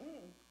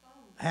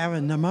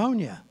having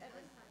pneumonia.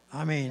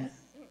 I mean,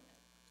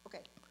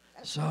 Okay.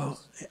 so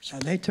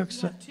they took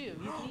some.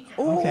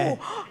 Oh, Okay.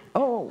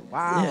 oh,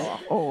 wow. Yeah.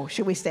 Oh,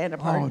 should we stand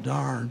apart? Oh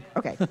darn!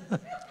 Okay.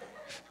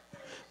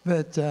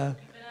 But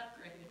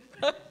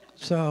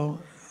so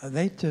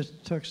they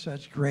just took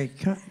such great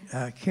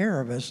care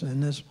of us,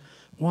 and this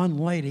one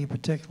lady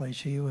particularly,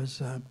 she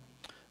was a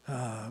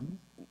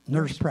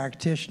nurse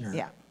practitioner.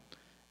 Yeah.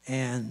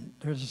 And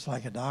they're just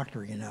like a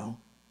doctor,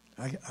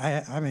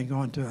 I've been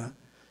going to a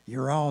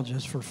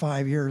urologist for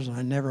 5 years, and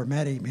I never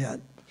met him yet,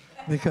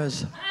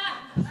 because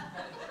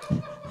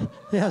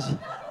yes,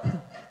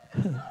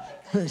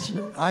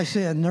 I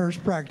see a nurse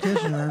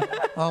practitioner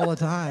all the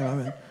time. I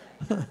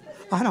mean,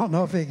 I don't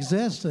know if he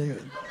exists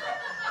even.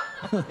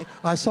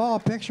 I saw a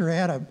picture. They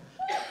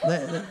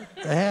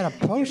had a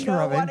poster You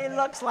know of him. what he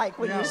looks like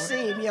when you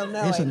see him, you'll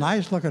know He's a him.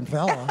 nice-looking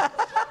fella.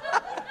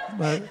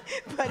 But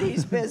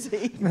he's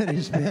busy. But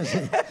he's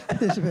busy.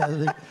 He's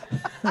busy.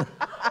 But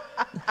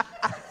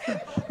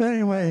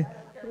anyway,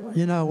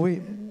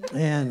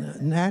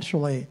 and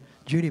naturally,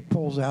 Judy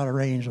pulls out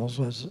her angels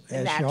as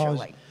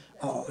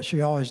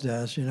she always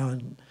does.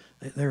 And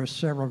there were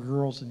several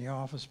girls in the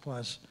office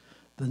plus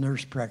the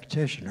nurse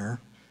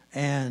practitioner,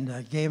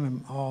 and gave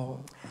them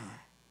all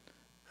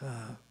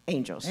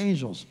Angels.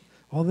 angels.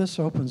 Well, this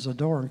opens the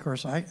door, and of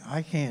course,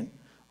 I can't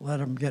let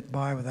them get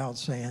by without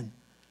saying,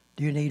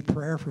 do you need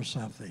prayer for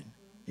something?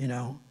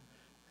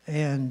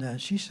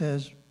 And she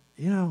says,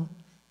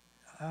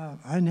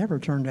 I never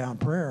turn down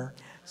prayer.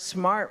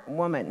 Smart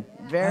woman.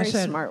 Very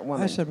smart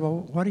woman. I said,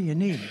 well, what do you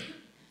need?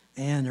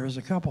 And there was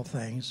a couple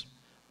things,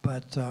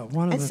 but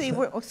one of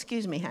the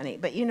excuse me, honey,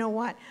 but you know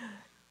what?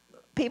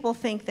 People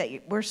think that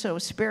we're so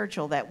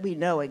spiritual that we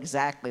know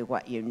exactly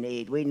what you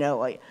need. We know.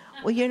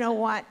 Well, you know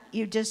what?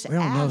 You just we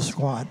don't ask. know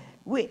squat.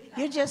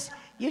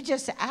 You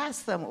just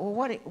ask them, well,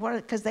 what?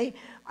 Because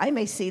I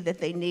may see that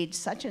they need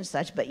such and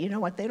such, but you know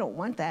what? They don't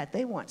want that.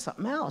 They want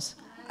something else.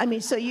 I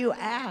mean, so you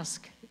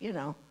ask,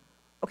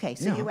 Okay,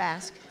 so you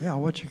ask. Yeah,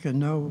 what you can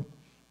know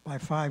by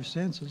 5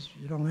 senses,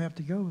 you don't have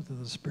to go to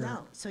the Spirit.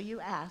 No, so you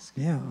ask.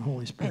 Yeah, the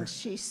Holy Spirit. And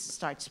she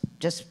starts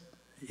just.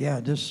 Yeah,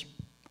 just.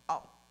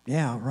 Oh.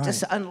 Yeah, right.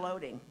 Just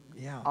unloading.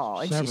 Yeah. Oh,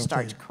 and she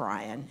starts things.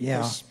 crying.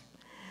 Yeah.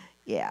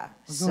 Yeah.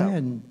 Well, go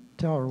ahead and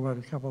tell her what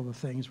a couple of the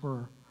things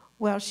were.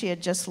 Well, she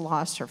had just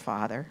lost her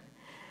father,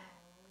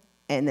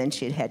 and then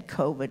she had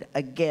COVID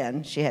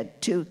again. She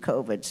had 2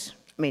 COVIDs.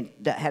 I mean,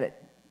 had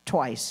it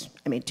twice.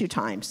 2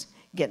 times,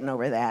 getting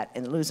over that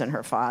and losing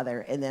her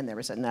father. And then there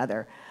was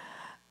another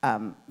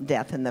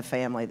death in the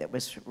family that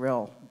was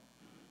real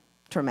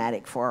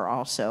traumatic for her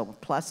also,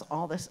 plus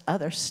all this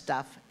other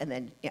stuff. And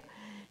then,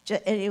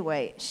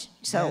 anyway,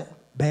 so.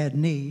 Bad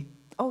knee.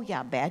 Oh,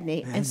 yeah, bad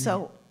knee. And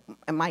so,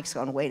 and Mike's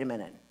going, wait a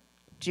minute,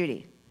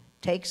 Judy,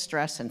 take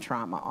stress and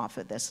trauma off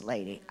of this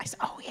lady. I said,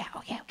 oh, yeah,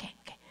 okay.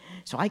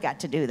 So I got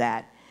to do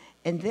that.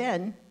 And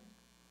then...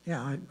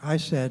 Yeah, I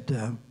said,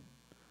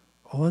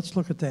 well, let's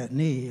look at that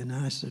knee. And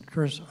I said,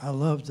 Chris, I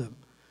love the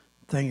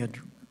thing of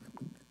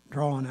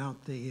drawing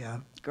out the...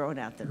 growing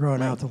out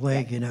the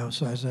leg, you know.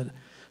 So I said,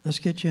 let's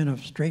get you in a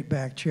straight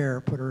back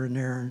chair, put her in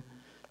there,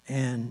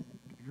 and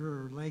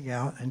your leg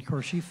out. And of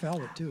course, she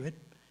felt it too.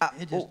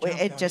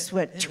 It just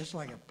went. It just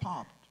like it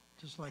popped,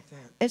 just like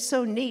that. It's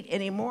so neat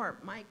anymore.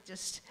 Mike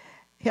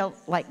he'll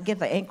like get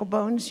the ankle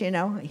bones, you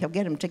know. He'll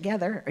get them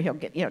together, or he'll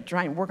get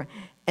try and work on.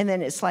 And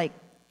then it's like,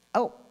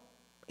 oh,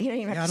 he don't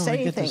even have to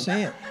say anything. I don't get to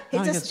say it. I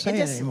don't get to say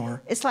it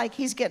anymore. It's like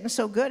he's getting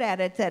so good at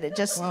it that it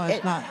just. Well,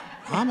 it's not.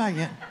 I'm not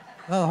getting.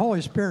 Well, the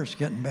Holy Spirit's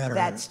getting better.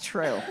 That's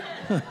true.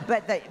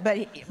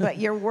 but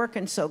you're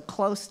working so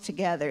close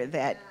together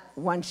that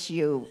once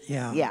you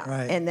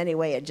right. And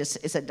anyway,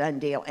 it's a done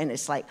deal. And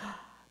it's like,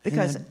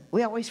 because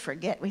we always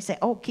forget. We say,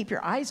 oh, keep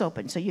your eyes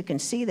open so you can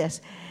see this.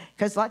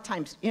 Because a lot of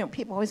times,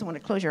 people always want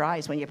to close your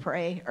eyes when you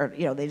pray, or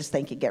they just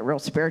think you get real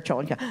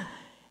spiritual and go,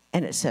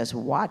 and it says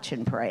watch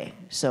and pray.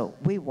 So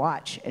we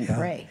watch and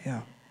pray.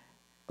 Yeah.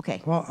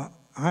 Okay. Well,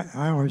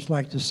 I always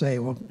like to say,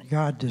 well,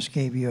 God just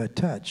gave you a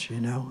touch, I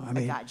mean,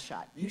 a God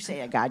shot. You say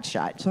a God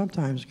shot.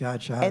 Sometimes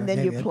God shot. And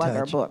then you plug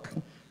our book.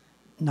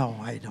 No,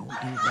 I don't do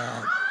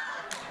that.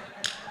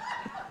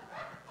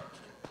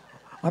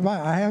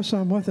 I have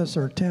some with us that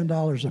are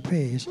 $10 a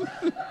piece.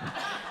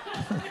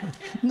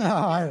 No,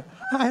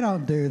 I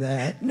don't do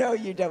that. No,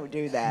 you don't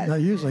do that. I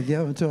usually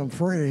give them to them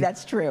free.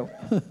 That's true.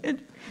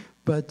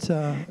 But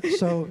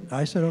so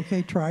I said,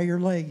 okay, try your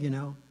leg,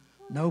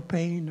 No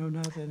pain, no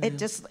nothing. It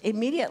just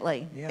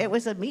immediately. Yeah. It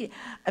was immediate.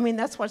 I mean,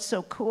 that's what's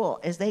so cool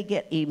is they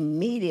get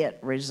immediate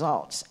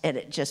results, and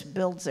it just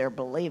builds their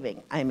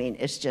believing. I mean,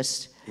 it's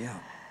just. Yeah.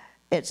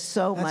 It's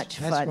so much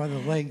fun. That's why the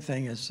leg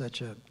thing is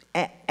such a.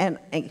 And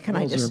can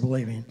I just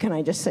believing. Can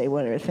I just say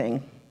one other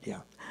thing?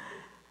 Yeah.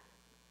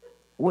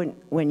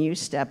 When you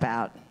step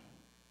out,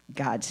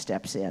 God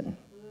steps in.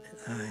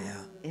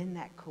 Yeah. Isn't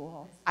that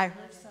cool? I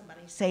heard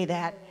somebody say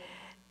that,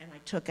 and I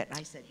took it and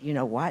I said, you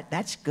know what?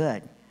 That's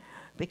good.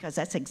 Because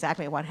that's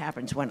exactly what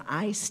happens. When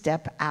I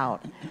step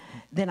out,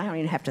 then I don't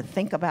even have to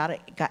think about it.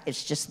 God,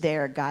 it's just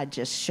there. God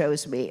just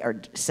shows me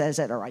or says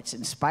it, or it's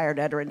inspired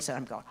utterance, and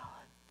I'm going,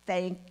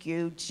 thank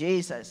you,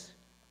 Jesus,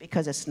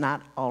 because it's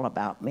not all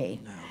about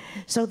me. No.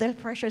 So the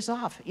pressure's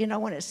off.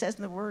 When it says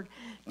in the Word,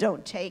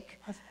 don't take.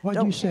 What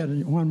you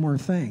said, one more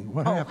thing.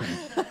 What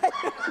happened?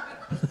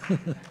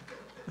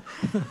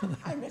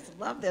 I just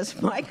love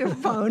this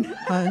microphone.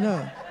 I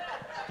know.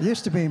 It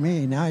used to be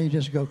me. Now you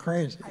just go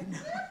crazy. I know.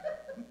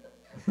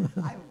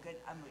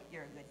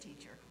 You're a good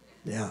teacher.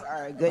 Yeah. You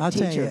are a good I'll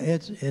teacher. tell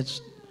you,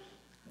 it's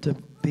to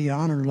be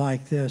honored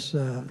like this.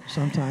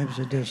 Sometimes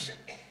it just,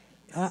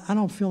 I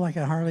don't feel like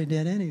I hardly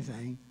did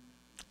anything.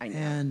 I know.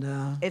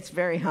 And it's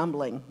very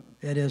humbling.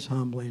 It is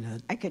humbling.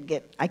 I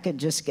could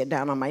just get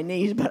down on my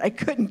knees, but I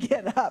couldn't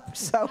get up.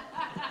 So.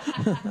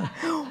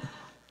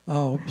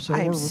 So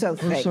we're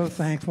so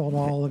thankful to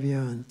all of you,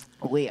 and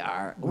we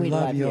are. We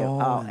love you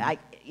all.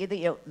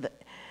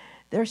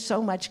 There's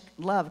so much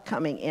love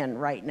coming in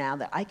right now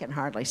that I can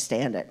hardly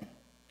stand it.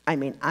 I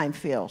mean, I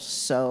feel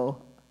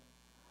so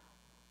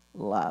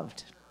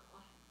loved.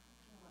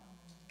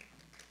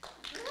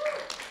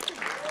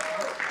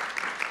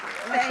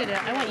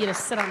 I want you to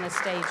sit on this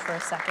stage for a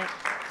second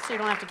so you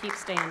don't have to keep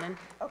standing.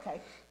 Okay.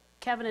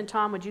 Kevin and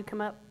Tom, would you come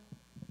up?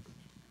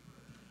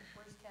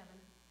 Where's Kevin?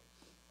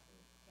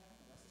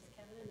 Is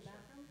Kevin in the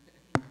bathroom?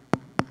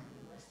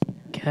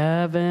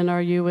 Kevin,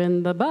 are you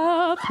in the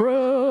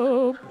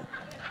bathroom?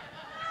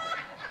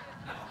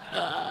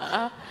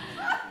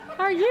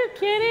 Are you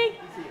kidding?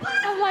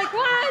 I'm like,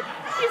 what?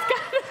 He's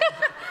got.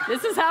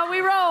 This is how we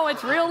roll.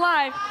 It's real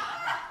life.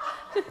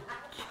 Did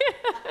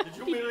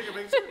you mean like a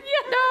big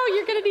No,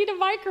 you're going to need a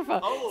microphone.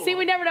 Oh. See,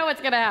 we never know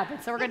what's going to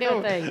happen, so we're going to do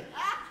a thing.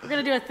 We're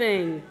going to do a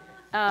thing.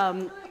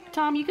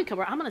 Tom, you can come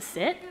over. I'm going to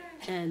sit,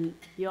 and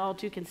you all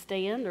two can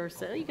stand, or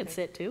sit. You can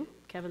sit, too.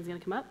 Kevin's going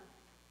to come up.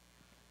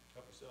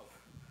 Help yourself.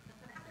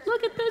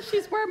 Look at this.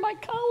 She's wearing my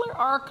color.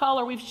 Our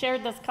color. We've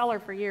shared this color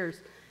for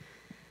years.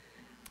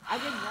 I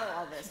didn't know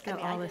all this. I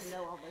didn't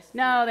know all this.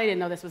 No, they didn't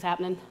know this was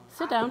happening.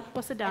 Sit down.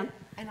 We'll sit down.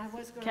 And I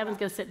was going. Kevin's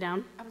going to sit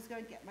down. I was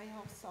going to get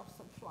myself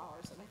some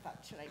flowers, and I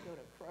thought, should I go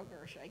to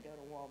Kroger or should I go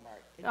to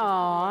Walmart?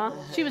 Aw,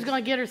 she was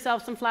going to get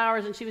herself some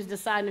flowers, and she was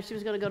deciding if she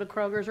was going to go to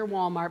Kroger's or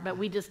Walmart, but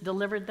we just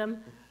delivered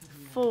them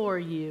for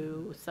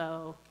you.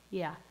 So,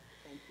 yeah.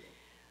 Thank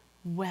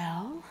you.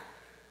 Well,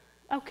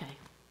 okay.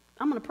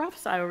 I'm going to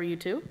prophesy over you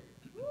two,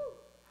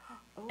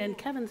 and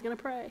Kevin's going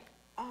to pray.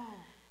 Oh.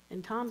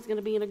 And Tom's going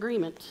to be in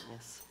agreement.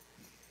 Yes.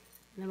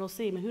 And then we'll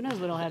see. Who knows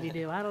what he'll have you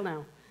do? I don't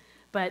know.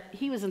 But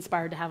he was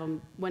inspired to have him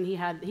when he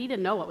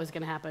didn't know what was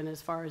going to happen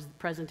as far as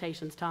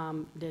presentations.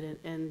 Tom didn't.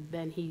 And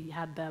then he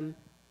had them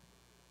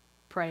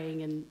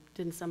praying. And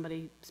didn't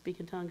somebody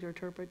speak in tongues or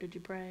interpret? Did you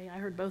pray? I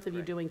heard both of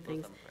you doing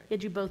things. He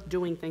had you both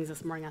doing things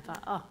this morning. I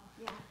thought, oh,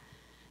 Yeah.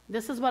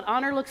 this is what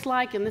honor looks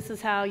like, and this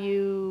is how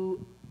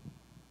you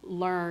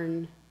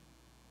learn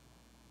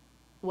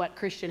what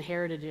Christian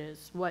heritage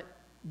is, what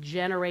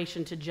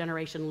generation to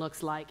generation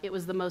looks like. It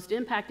was the most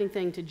impacting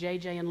thing to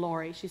JJ and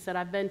Lori. She said,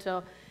 I've been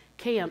to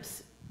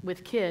camps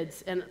with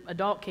kids and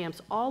adult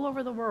camps all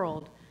over the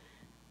world.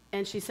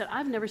 And she said,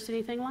 I've never seen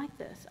anything like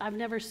this. I've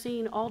never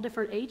seen all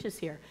different ages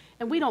here.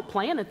 And we don't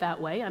plan it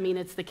that way. I mean,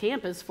 it's the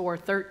campus for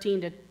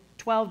 13 to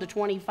 12 to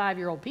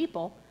 25-year-old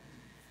people.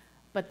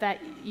 But that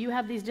you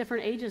have these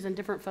different ages and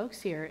different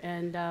folks here.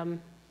 And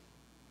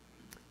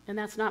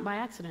that's not by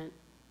accident.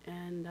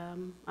 And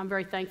I'm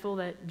very thankful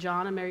that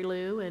John and Mary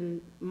Lou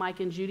and Mike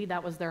and Judy,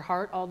 that was their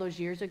heart all those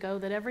years ago,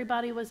 that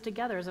everybody was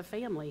together as a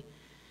family.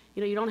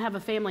 You know, you don't have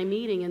a family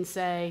meeting and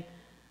say,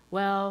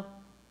 well,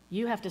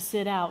 you have to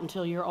sit out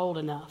until you're old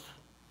enough,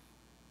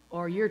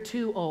 or you're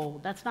too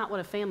old. That's not what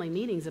a family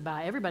meeting's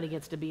about. Everybody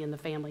gets to be in the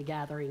family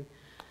gathering,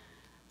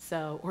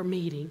 or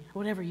meeting,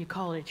 whatever you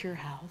call it at your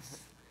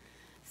house.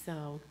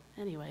 So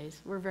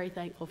anyways, we're very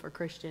thankful for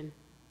Christian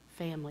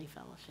Family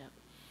Fellowship,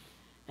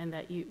 and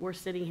that we're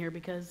sitting here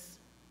because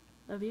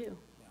of you.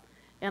 Yeah.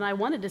 And I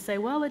wanted to say,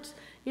 well, it's,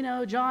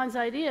 John's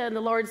idea, and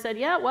the Lord said,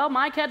 yeah, well,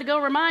 Mike had to go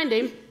remind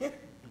him.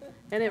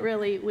 And it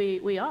really,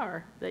 we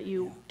are, that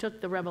you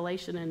took the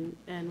revelation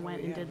and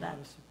went and did that.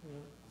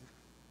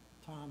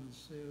 Tom and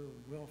Sue,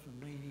 Wilf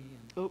and Leanie.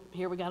 Oh,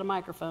 here we got a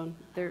microphone.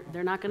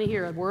 They're not going to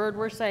hear a word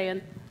we're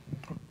saying.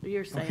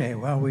 You're saying. Okay,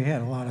 well, we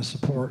had a lot of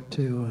support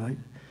too,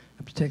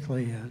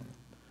 particularly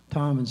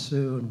Tom and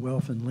Sue and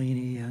Wilf and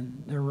Leanie,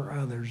 and there were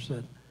others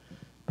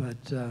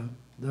but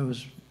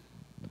those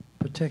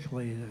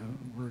particularly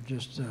were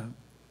just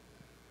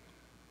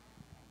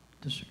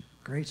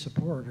great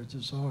support. It's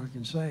just all I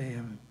can say.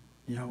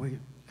 We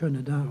couldn't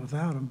have done it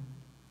without them.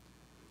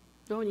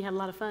 Oh, and you had a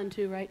lot of fun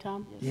too, right,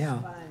 Tom? Yeah.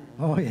 Fun.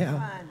 Oh, yeah.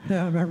 Fun.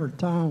 Yeah, I remember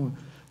Tom,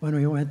 when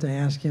we went to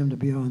ask him to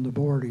be on the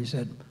board, he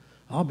said,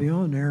 I'll be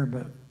on there,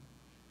 but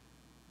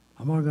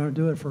I'm only going to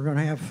do it if we're going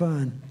to have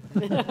fun.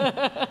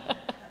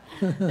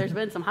 There's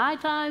been some high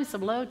times,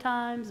 some low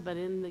times, but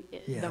in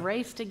the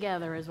race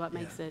together is what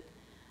makes it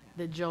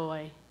the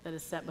joy that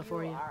is set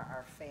before you. You are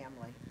our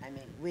family. I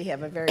mean, we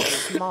have a very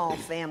small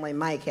family.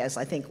 Mike has,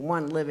 I think,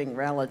 one living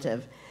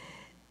relative,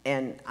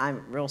 and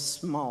I'm real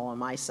small on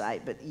my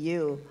side, but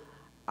you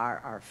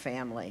are our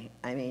family.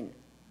 I mean,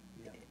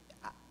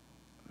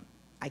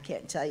 I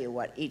can't tell you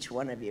what each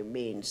one of you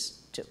mean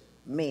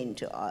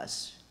to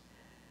us.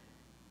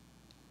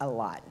 A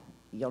lot.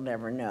 You'll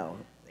never know,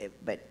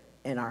 but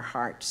in our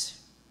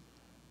hearts,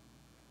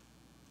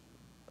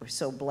 we're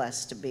so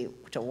blessed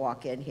to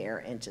walk in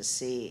here and to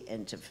see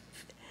and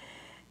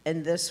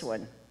this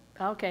one.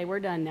 Okay, we're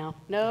done now.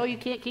 No, you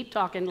can't keep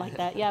talking like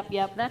that.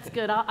 Yep, that's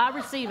good. I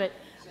receive it.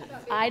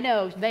 I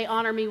know they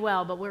honor me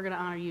well, but we're going to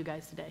honor you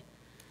guys today.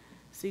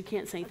 So you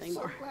can't say anything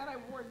more. Glad I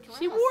wore a dress.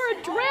 She wore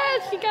a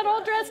dress. She got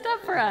all dressed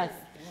up for us.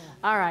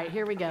 All right,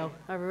 here we go.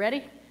 Are we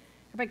ready?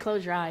 Everybody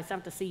close your eyes. I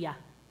have to see ya.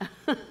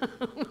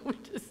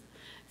 Just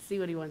see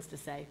what he wants to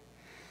say.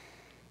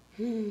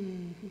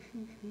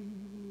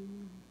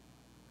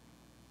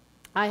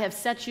 I have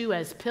set you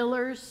as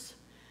pillars.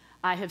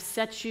 I have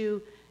set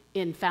you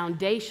in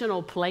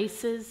foundational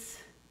places.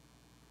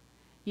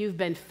 You've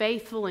been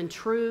faithful and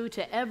true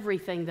to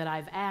everything that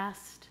I've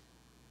asked.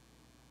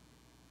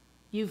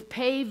 You've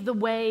paved the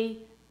way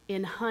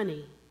in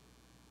honey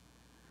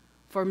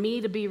for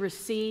me to be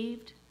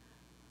received,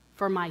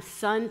 for my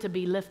son to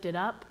be lifted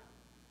up.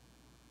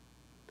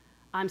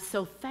 I'm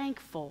so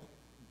thankful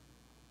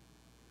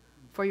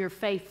for your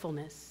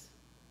faithfulness,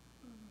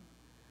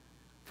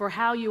 for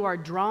how you are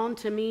drawn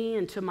to me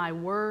and to my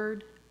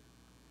word,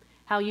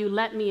 how you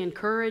let me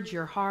encourage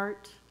your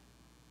heart,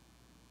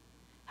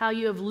 how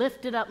you have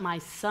lifted up my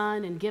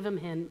son and given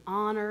him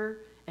honor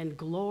and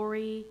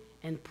glory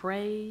and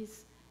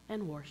praise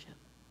and worship.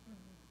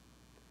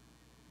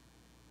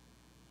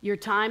 Your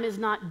time is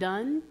not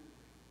done,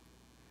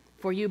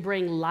 for you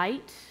bring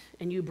light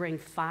and you bring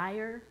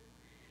fire.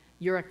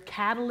 You're a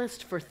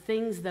catalyst for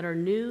things that are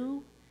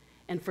new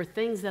and for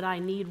things that I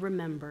need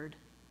remembered.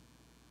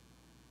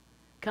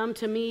 Come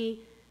to me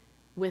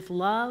with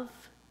love,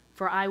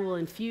 for I will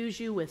infuse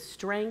you with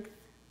strength.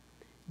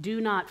 Do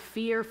not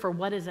fear for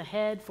what is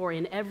ahead, for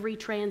in every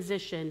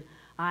transition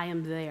I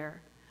am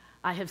there.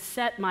 I have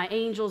set my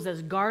angels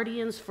as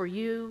guardians for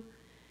you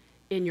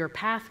in your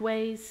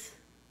pathways,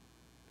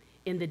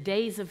 in the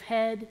days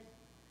ahead,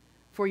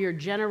 for your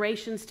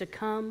generations to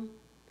come.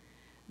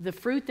 The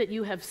fruit that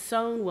you have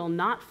sown will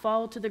not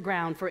fall to the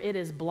ground, for it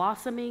is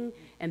blossoming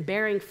and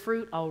bearing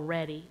fruit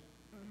already.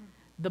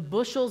 The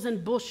bushels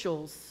and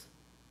bushels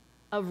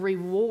of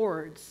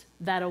rewards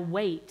that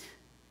await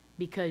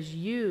because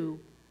you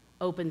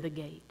opened the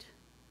gate.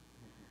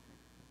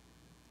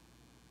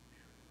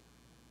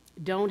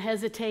 Don't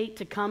hesitate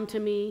to come to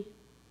me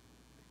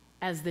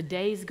as the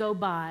days go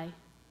by.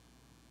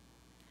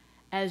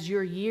 As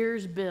your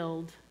years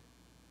build,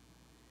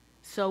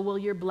 so will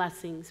your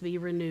blessings be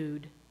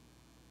renewed.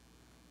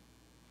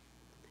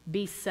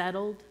 Be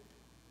settled.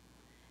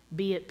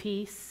 Be at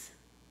peace.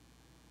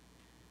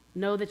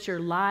 Know that your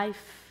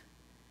life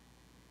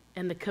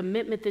and the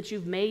commitment that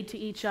you've made to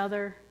each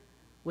other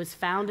was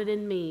founded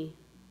in me,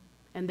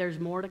 And there's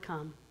more to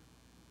come.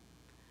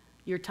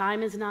 Your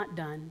time is not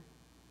done.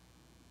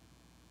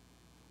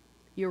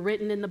 You're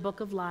written in the book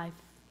of life.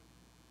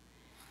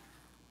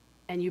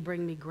 And you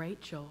bring me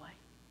great joy.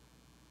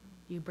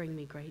 You bring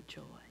me great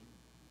joy.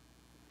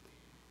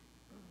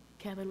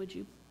 Kevin, would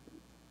you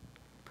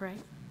pray?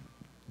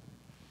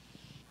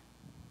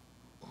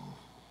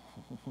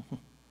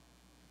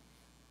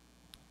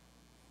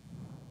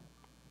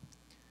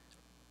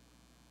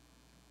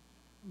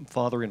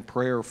 Father, in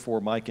prayer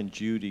for Mike and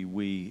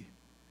Judy,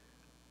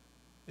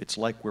 it's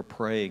like we're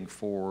praying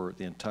for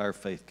the entire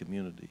faith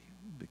community,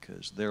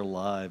 because their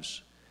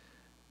lives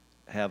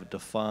have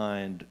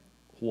defined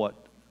what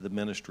the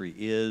ministry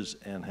is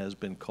and has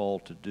been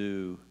called to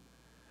do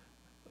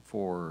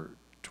for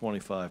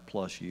 25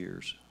 plus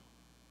years.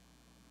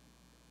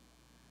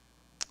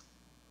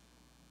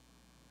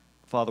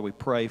 Father, we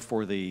pray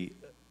for the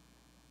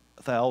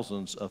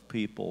thousands of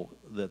people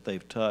that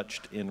they've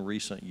touched in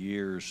recent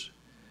years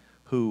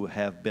who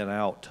have been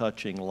out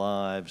touching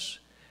lives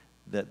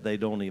that they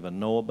don't even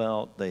know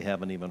about, they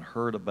haven't even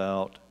heard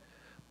about,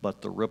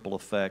 but the ripple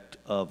effect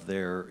of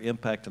their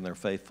impact and their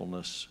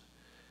faithfulness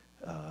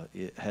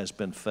it has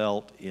been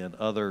felt in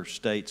other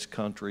states,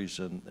 countries,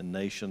 and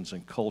nations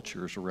and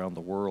cultures around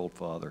the world,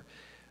 Father.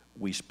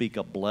 We speak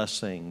a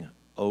blessing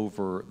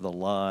over the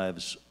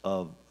lives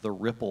of the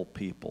Ripple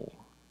people,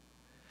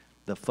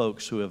 the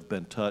folks who have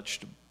been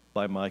touched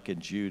by Mike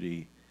and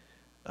Judy.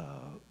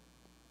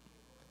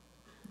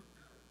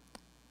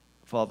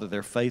 Father,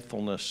 their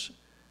faithfulness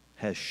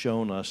has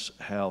shown us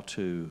how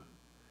to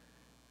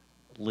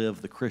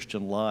live the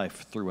Christian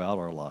life throughout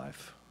our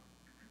life,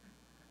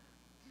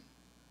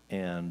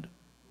 and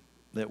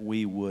that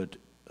we would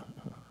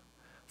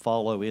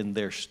follow in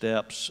their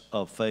steps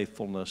of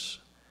faithfulness,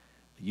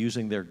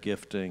 using their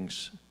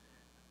giftings,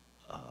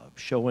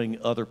 showing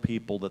other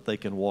people that they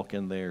can walk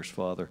in theirs,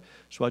 Father.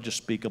 So I just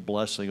speak a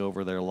blessing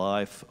over their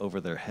life, over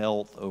their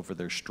health, over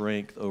their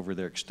strength, over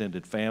their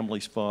extended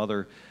families,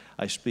 Father.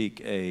 I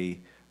speak a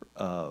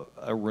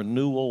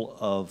renewal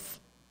of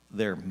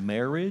their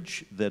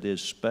marriage that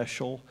is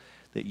special,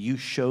 that you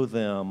show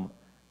them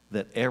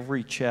that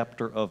every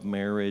chapter of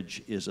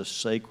marriage is a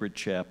sacred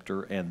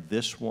chapter, and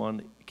this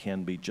one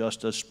can be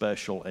just as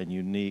special and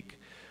unique.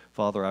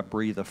 Father, I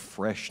breathe a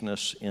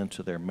freshness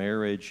into their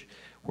marriage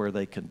where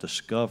they can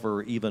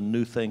discover even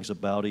new things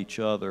about each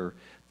other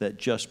that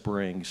just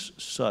brings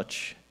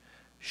such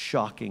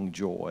shocking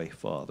joy,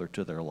 Father,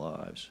 to their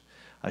lives.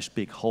 I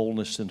speak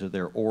wholeness into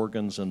their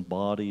organs and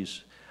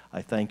bodies.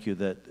 I thank you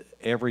that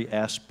every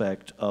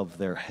aspect of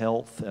their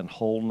health and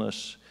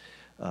wholeness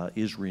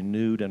is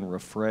renewed and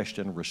refreshed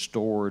and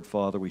restored,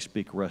 Father. We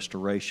speak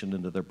restoration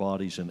into their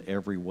bodies in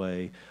every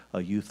way,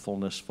 a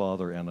youthfulness,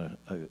 Father, and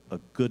a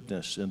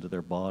goodness into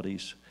their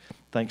bodies.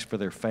 Thanks for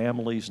their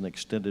families and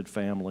extended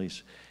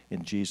families.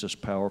 In Jesus'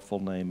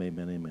 powerful name,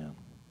 amen, amen.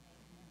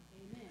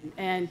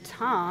 And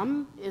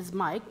Tom is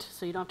mic'd,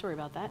 so you don't have to worry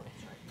about that.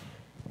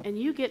 And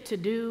you get to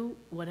do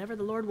whatever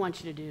the Lord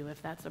wants you to do.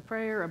 If that's a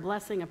prayer, a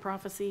blessing, a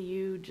prophecy,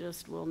 you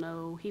just will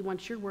know He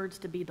wants your words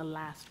to be the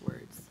last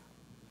words.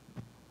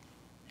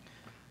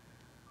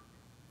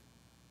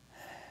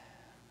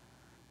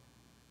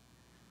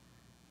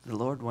 The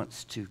Lord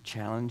wants to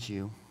challenge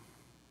you,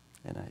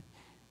 and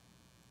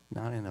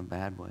not in a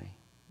bad way,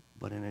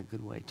 but in a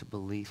good way, to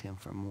believe Him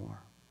for more.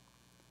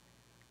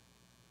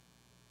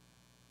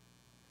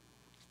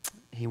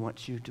 He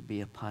wants you to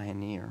be a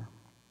pioneer.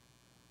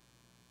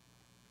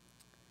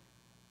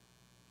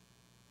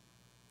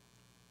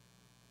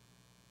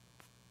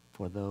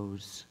 For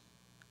those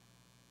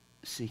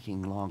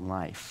seeking long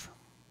life.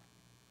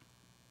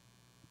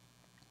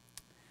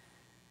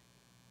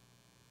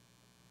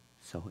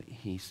 So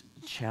He's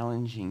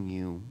challenging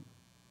you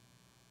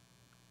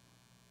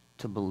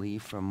to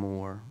believe for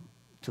more,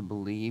 to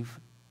believe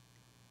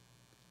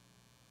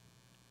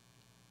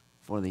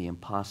for the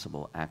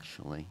impossible,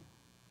 actually.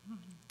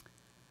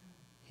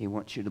 He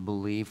wants you to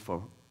believe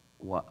for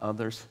what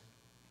others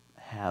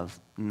have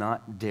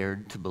not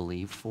dared to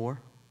believe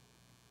for.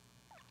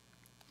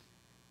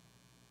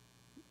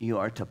 You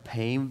are to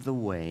pave the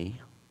way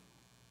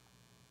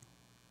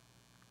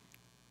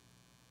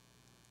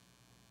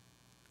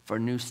for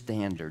new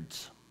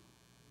standards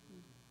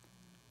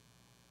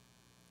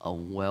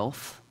of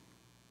wealth,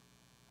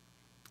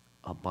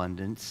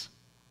 abundance,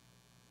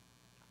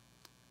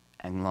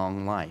 and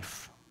long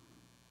life.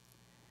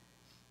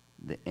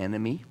 The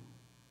enemy,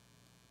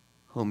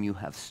 whom you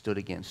have stood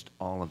against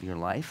all of your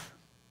life,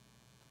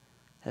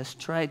 has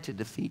tried to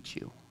defeat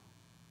you.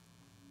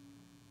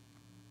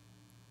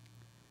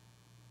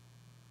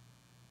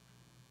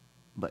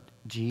 But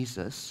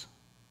Jesus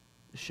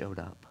showed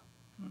up.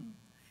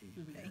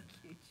 Thank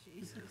you,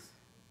 Jesus.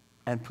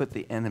 And put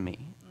the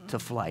enemy to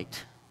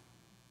flight.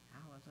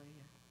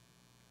 Hallelujah.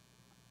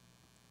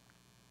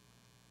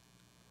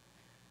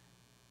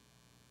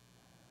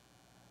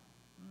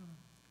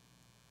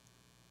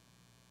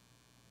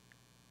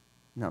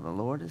 Now the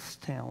Lord is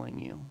telling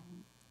you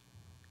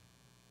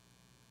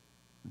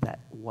that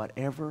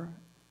whatever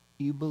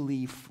you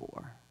believe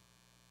for,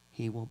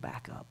 He will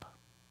back up.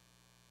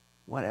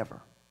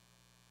 whatever.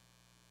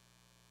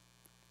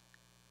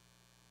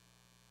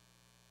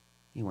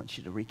 He wants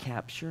you to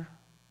recapture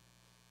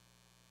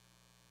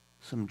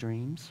some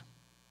dreams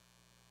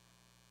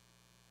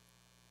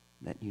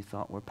that you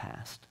thought were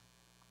past.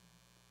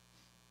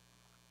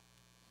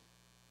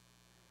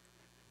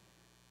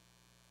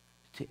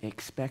 To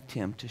expect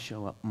him to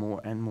show up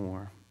more and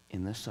more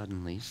in the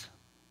suddenlies.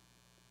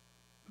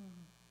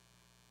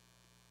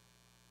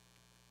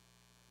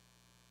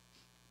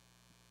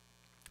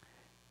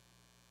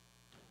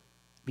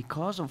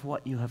 Because of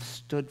what you have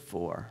stood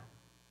for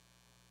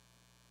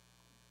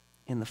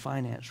in the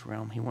finance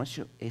realm, he wants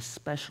to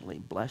especially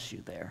bless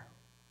you there.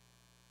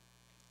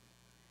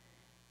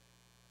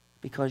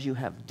 Because you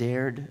have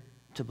dared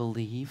to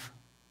believe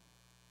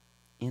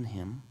in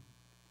him,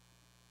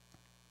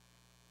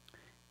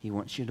 he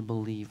wants you to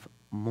believe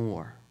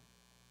more.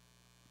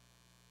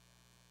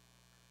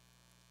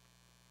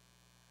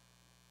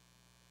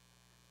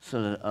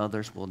 So that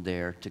others will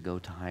dare to go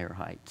to higher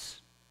heights.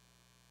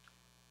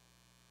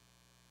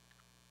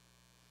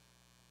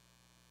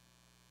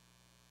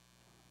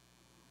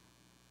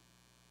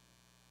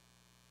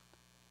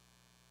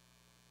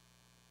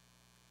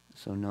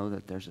 So know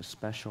that there's a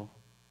special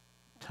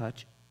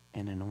touch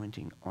and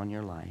anointing on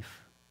your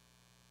life.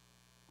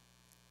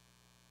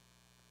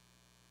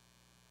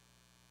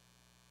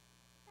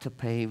 To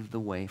pave the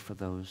way for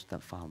those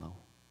that follow.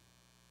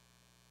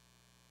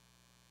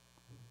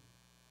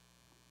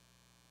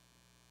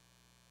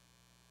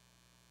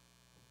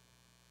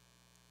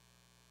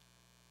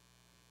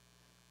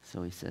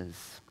 So he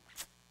says,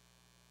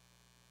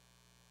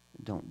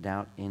 don't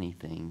doubt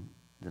anything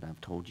that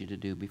I've told you to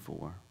do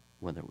before,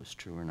 whether it was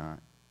true or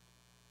not.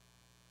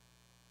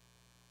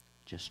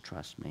 Just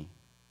trust me,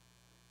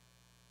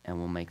 and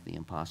we'll make the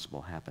impossible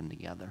happen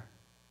together.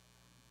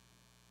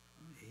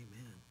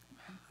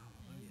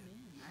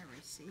 I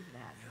received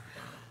that.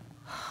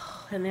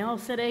 And they all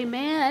said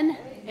amen.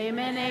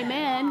 Amen,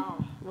 amen.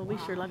 Well, we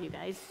sure love you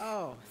guys.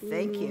 Oh,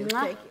 thank you.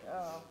 Mwah. Thank you.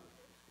 Oh.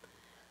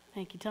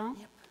 Thank you, Tom.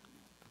 Yep.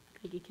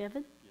 Thank you,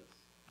 Kevin. Yes.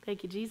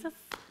 Thank you, Jesus.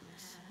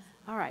 Yes.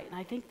 All right, and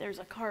I think there's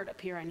a card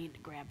up here I need to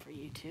grab for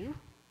you, too.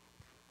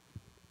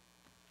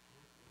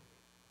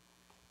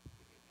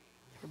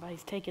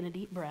 Everybody's taking a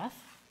deep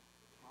breath.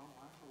 Oh,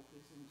 our hope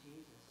is in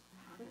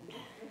Jesus.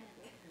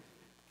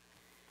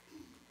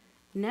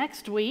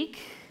 Next week,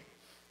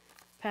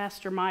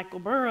 Pastor Michael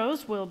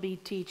Burrows will be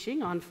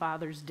teaching on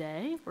Father's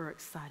Day. We're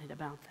excited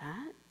about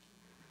that.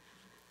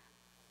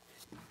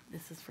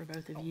 This is for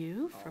both of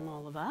you, from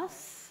all of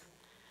us.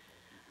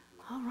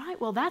 All right,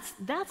 well, that's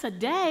a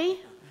day.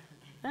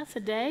 That's a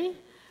day.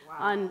 Wow.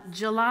 On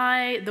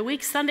July, the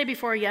week Sunday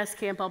before Yes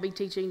Camp, I'll be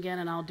teaching again,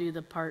 and I'll do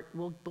the part.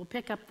 We'll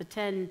pick up the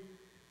 10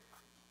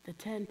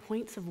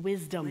 points of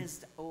wisdom.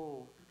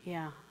 Oh,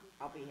 Yeah.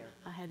 I'll be here.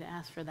 I had to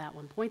ask for that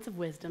one. Points of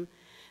wisdom.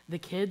 The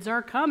kids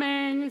are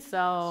coming,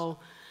 so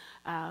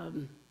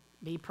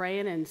be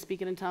praying and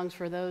speaking in tongues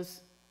for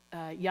those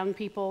young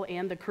people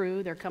and the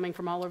crew. They're coming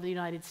from all over the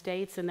United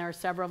States, and there are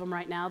several of them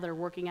right now that are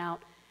working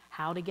out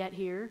how to get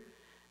here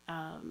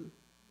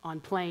on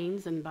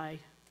planes and by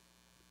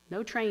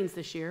no trains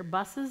this year,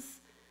 buses,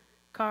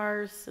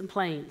 cars, and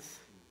planes.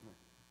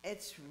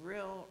 It's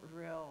real.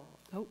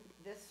 Oh.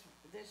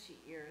 This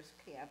year's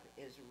camp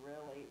is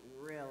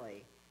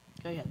really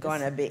Go ahead.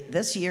 going to be,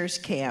 this year's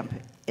camp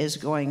is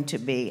going to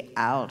be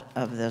out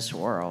of this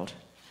world.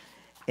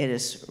 It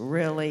is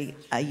really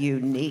a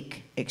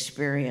unique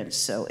experience.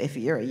 So if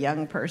you're a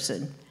young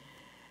person,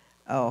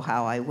 oh,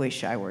 how I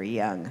wish I were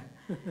young.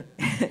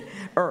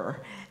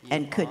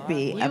 And could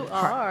be You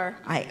are.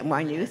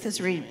 My youth is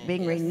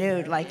being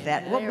renewed like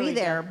that. We'll be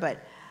there, but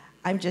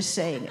I'm just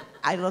saying,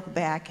 I look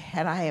back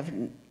and I have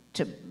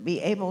to be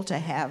able to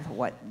have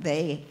what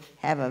they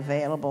have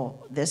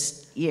available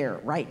this year,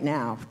 right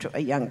now, to a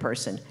young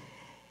person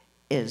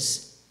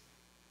is,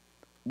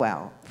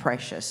 well,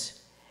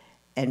 precious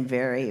and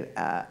very,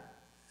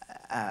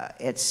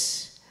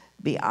 it's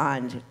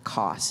beyond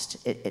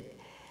cost.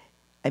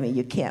 I mean,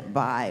 you can't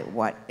buy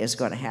what is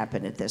going to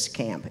happen at this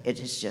camp. It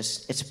is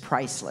just, it's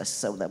priceless.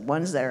 So the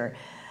ones that are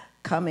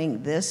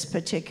coming this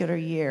particular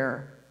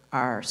year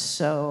are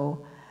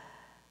so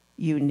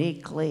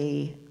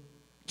uniquely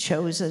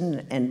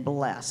chosen and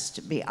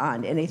blessed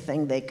beyond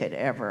anything they could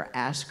ever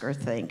ask or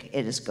think.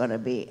 It is going to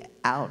be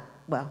out,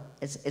 well,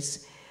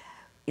 it's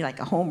like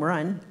a home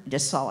run.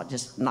 Just saw it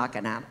just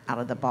knocking out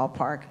of the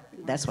ballpark.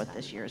 That's what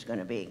this year is going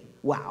to be.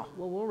 Wow.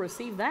 Well, we'll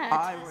receive that.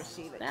 I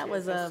receive it. That too.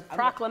 was a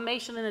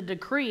proclamation and a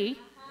decree.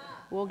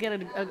 We'll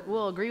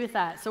we'll agree with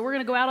that. So we're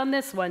going to go out on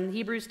this one,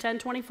 Hebrews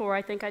 10:24.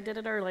 I think I did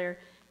it earlier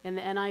in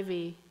the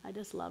NIV. I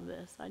just love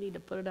this. I need to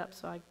put it up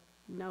so I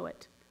know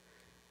it.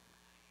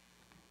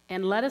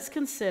 And let us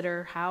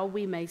consider how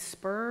we may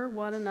spur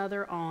one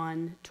another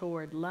on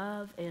toward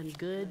love and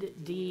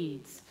good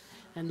deeds.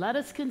 And let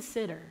us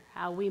consider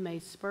how we may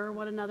spur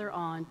one another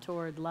on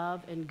toward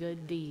love and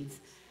good deeds.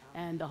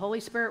 And the Holy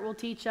Spirit will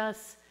teach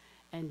us,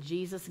 and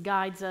Jesus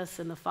guides us,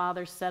 and the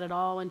Father set it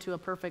all into a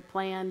perfect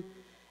plan.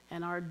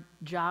 And our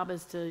job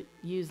is to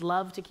use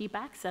love to keep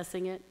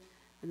accessing it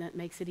and that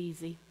makes it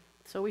easy.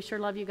 So we sure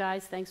love you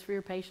guys. Thanks for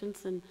your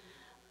patience and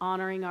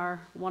honoring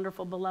our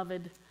wonderful,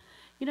 beloved.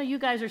 You know, you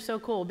guys are so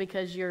cool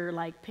because you're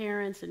like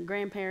parents and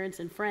grandparents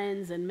and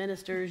friends and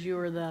ministers. You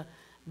are the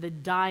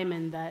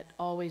diamond that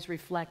always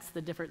reflects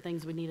the different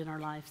things we need in our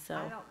life. So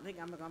I don't think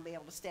I'm going to be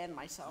able to stand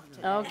myself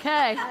today.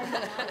 okay.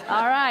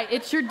 All right.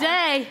 It's your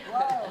day.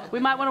 Whoa. We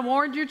might want to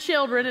warn your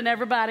children and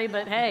everybody,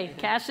 but hey,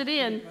 cash it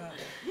in.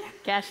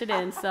 Cash it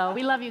in. So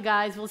we love you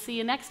guys. We'll see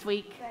you next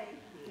week.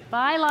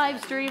 Bye,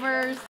 live streamers.